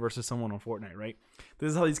 1v1 versus someone on Fortnite, right?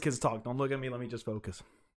 This is how these kids talk. Don't look at me. Let me just focus.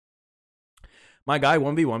 My guy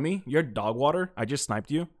 1v1 me. You're dog water. I just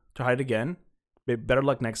sniped you. Try it again. Better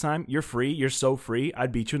luck next time. You're free. You're so free.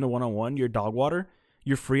 I'd beat you in the 1-on-1. You're dog water.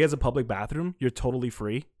 You're free as a public bathroom. You're totally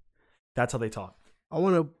free. That's how they talk. I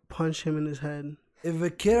want to punch him in his head. If a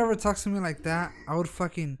kid ever talks to me like that, I would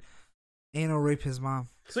fucking anal rape his mom.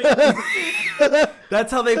 So,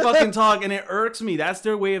 that's how they fucking talk, and it irks me. That's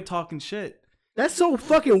their way of talking shit. That's so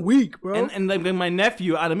fucking weak, bro. And like my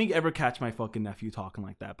nephew, I don't me ever catch my fucking nephew talking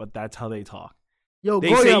like that, but that's how they talk. Yo, They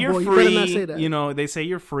go say yeah, you're boy. You better not say free. that. You know, they say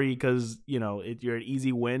you're free because you're an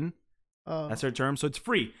easy win. Oh. That's their term, so it's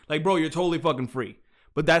free. Like, bro, you're totally fucking free.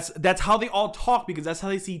 But that's how they all talk because that's how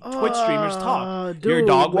they see Twitch streamers talk. You're dude,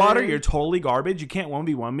 dog water. man. You're totally garbage. You can't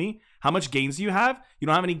 1v1 me. How much gains do you have? You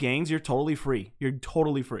don't have any gains. You're totally free. You're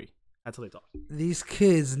totally free. That's how they talk. These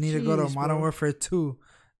kids need to go to Jeez, Modern bro. Warfare 2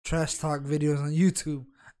 trash talk videos on YouTube.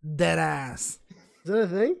 Dead ass. Is that a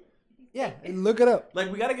thing? Yeah, look it up.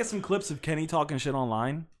 Like, we got to get some clips of Kenny talking shit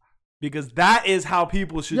online because that is how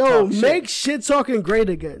people should Yo, talk make shit. shit talking great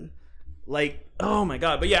again. Like, oh my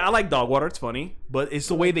God. But yeah, I like dog water. It's funny, but it's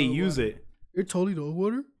the way they use it. You're totally dog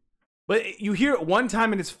water? But you hear it one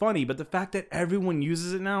time and it's funny, but the fact that everyone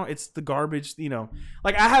uses it now, it's the garbage,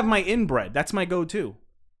 Like, I have my inbred. That's my go-to.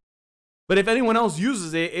 But if anyone else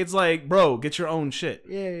uses it, it's like, bro, get your own shit.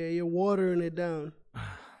 Yeah, you're watering it down.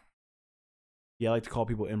 Yeah, I like to call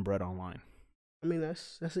people inbred online. I mean,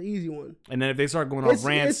 that's an easy one. And then if they start going off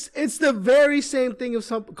rants, It's the very same thing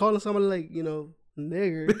of calling somebody like,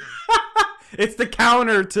 nigger. it's the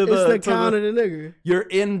counter to the... It's the counter to nigger. You're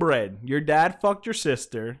inbred. Your dad fucked your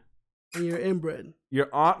sister. And you're inbred. Your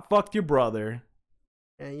aunt fucked your brother.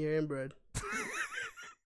 And you're inbred.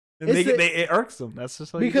 And It's it irks them. That's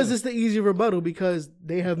just how you Because do it. it's the easy rebuttal because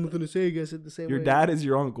they have nothing to say against it the same Your way. dad is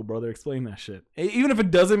your uncle, brother. Explain that shit. Even if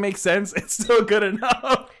it doesn't make sense, it's still good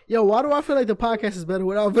enough. Yo, why do I feel like the podcast is better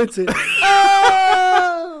without Vincent?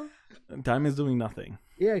 Oh! Time is doing nothing.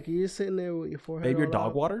 Yeah, cause you're sitting there with your forehead. Babe, you're all dog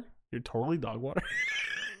out. water? You're totally dog water.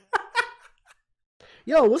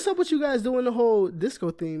 Yo, what's up with you guys doing the whole disco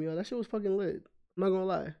theme, yo? That shit was fucking lit. I'm not gonna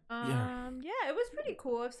lie. Yeah, it was pretty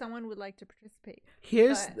cool if someone would like to participate.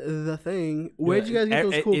 Here's But- the thing. Where'd you guys get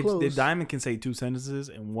those cool The clothes? diamond can say 2 sentences,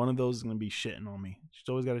 and one of those is gonna be shitting on me. She's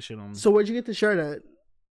always got to shit on me. So where'd you get the shirt at,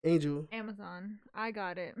 Angel? Amazon. I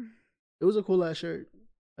got it. It was a cool ass shirt.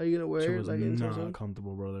 Are you gonna wear Shit it was like in not person?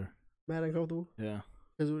 comfortable, brother. Mad uncomfortable Yeah,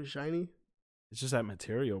 because it was shiny. it's just that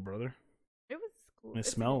material, brother. It was cool. And it It's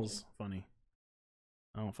smells funny.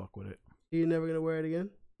 I don't fuck with it. You're never gonna wear it again.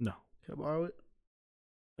 No. Can I borrow it?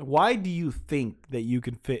 Why do you think that you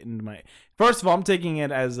can fit into my? First of all, I'm taking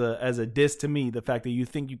it as a diss to me. The fact that you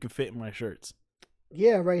think you can fit in my shirts.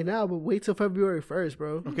 Yeah, right now, but wait till February 1st,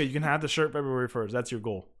 bro. Okay, you can have the shirt February 1st. That's your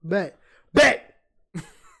goal. Bet.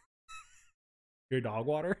 Your dog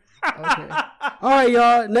water. Okay. All right,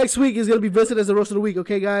 y'all. Next week is gonna be Vincent as the roast of the week.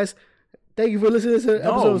 Okay, guys. Thank you for listening to No,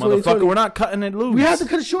 episode motherfucker, 2020. we're not cutting it loose. We have to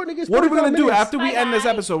cut it short, niggas. What are we gonna do 45 after we My end this guy,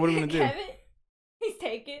 episode? What are we gonna do? Kevin, he's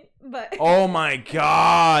taken, but Oh my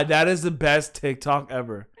god, that is the best TikTok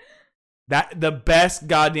ever. The best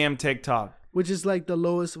goddamn TikTok. Which is like the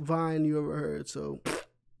lowest Vine you ever heard. So,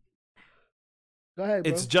 go ahead,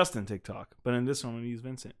 bro. It's Justin TikTok, but in this one we use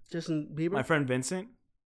Vincent. Justin Bieber. My friend Vincent,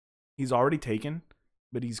 he's already taken,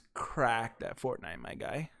 but he's cracked at Fortnite, my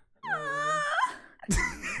guy.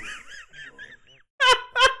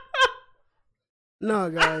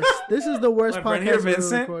 No, guys, this is the worst My friend podcast here, we've ever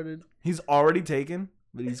Vincent. recorded. He's already taken,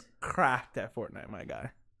 but he's cracked at Fortnite, my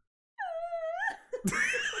guy.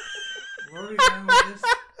 Where are we going with this?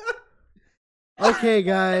 Okay,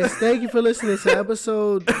 guys, thank you for listening to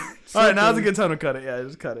episode. All right, now's a good time to cut it. Yeah,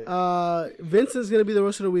 just cut it. Vincent's gonna be the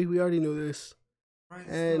roast of the week. We already knew this. Right,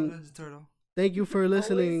 And- Ninja Turtle. Thank you for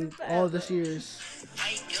listening and all this years.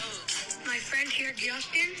 My friend here,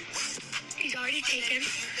 Justin, he's already taken,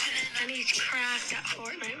 and he's cracked at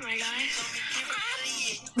Fortnite, my guy.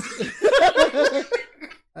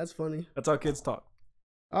 That's funny. That's how kids talk.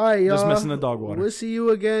 All right, y'all. Just missing the dog water. We'll see you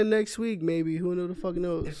again next week, maybe. Who the fuck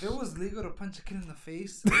knows? If it was legal to punch a kid in the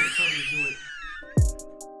face, I would totally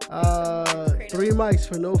do it. 3 mics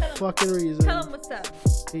for no fucking reason. tell him what's up.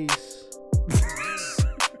 Peace.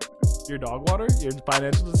 Your dog water? Your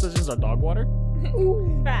financial decisions are dog water?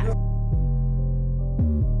 Fast.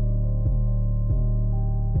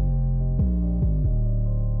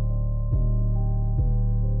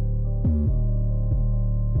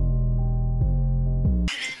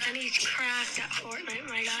 And he's cracked at Fortnite,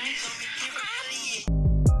 my guy.